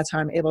myself, and that's how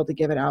I'm able to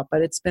give it out.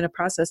 But it's been a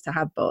process to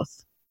have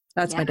both.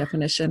 That's my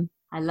definition.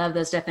 I love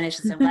those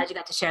definitions. I'm glad you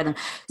got to share them.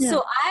 Yeah.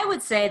 So I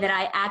would say that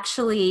I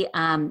actually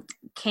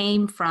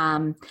came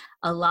from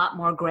a lot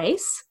more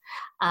grace,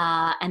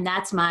 and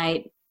that's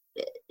my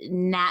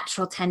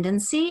natural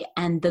tendency.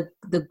 And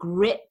the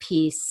grit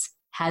piece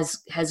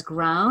has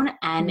grown,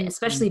 and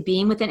especially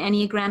being with an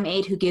Enneagram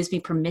 8 who gives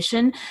me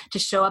permission to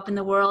show up in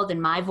the world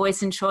and my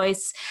voice and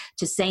choice,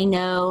 to say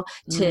no,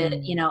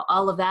 to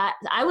all of that.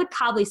 I would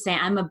probably say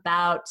I'm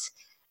about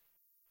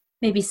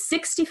maybe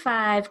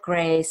 65%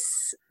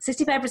 grace,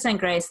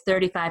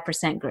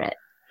 35% grit.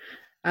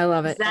 I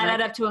love it. Does that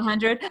add up to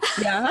 100?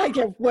 Yeah, I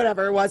get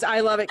whatever it was. I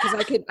love it because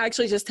I could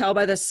actually just tell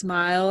by the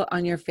smile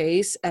on your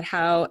face at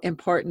how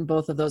important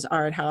both of those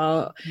are and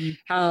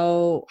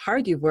how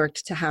hard you've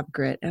worked to have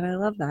grit. And I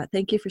love that.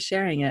 Thank you for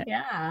sharing it.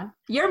 Yeah.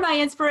 You're my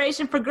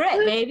inspiration for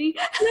grit, baby.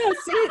 Yeah,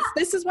 see,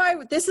 this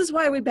is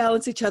why we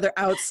balance each other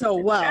out so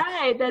well.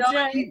 That's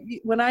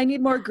right. When I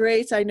need more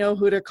grace, I know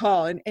who to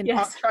call. And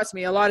trust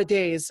me, a lot of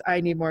days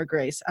I need more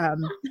grace.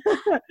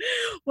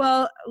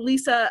 Well,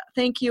 Lisa,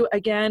 thank you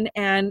again.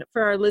 And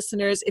for our our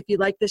listeners, if you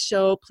like the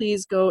show,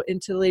 please go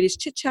into the Ladies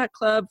Chit Chat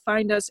Club,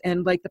 find us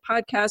and like the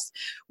podcast.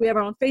 We have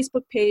our own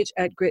Facebook page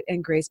at Grit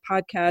and Grace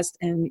Podcast.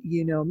 And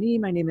you know me,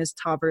 my name is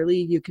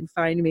Taverly. You can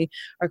find me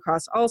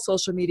across all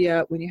social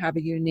media. When you have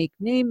a unique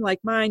name like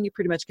mine, you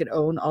pretty much can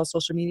own all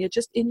social media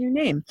just in your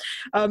name.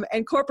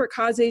 And Corporate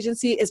Cause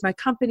Agency is my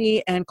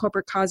company, and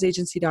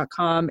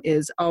corporatecauseagency.com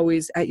is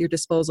always at your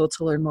disposal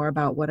to learn more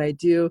about what I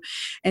do.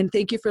 And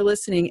thank you for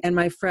listening. And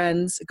my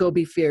friends, go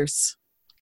be fierce.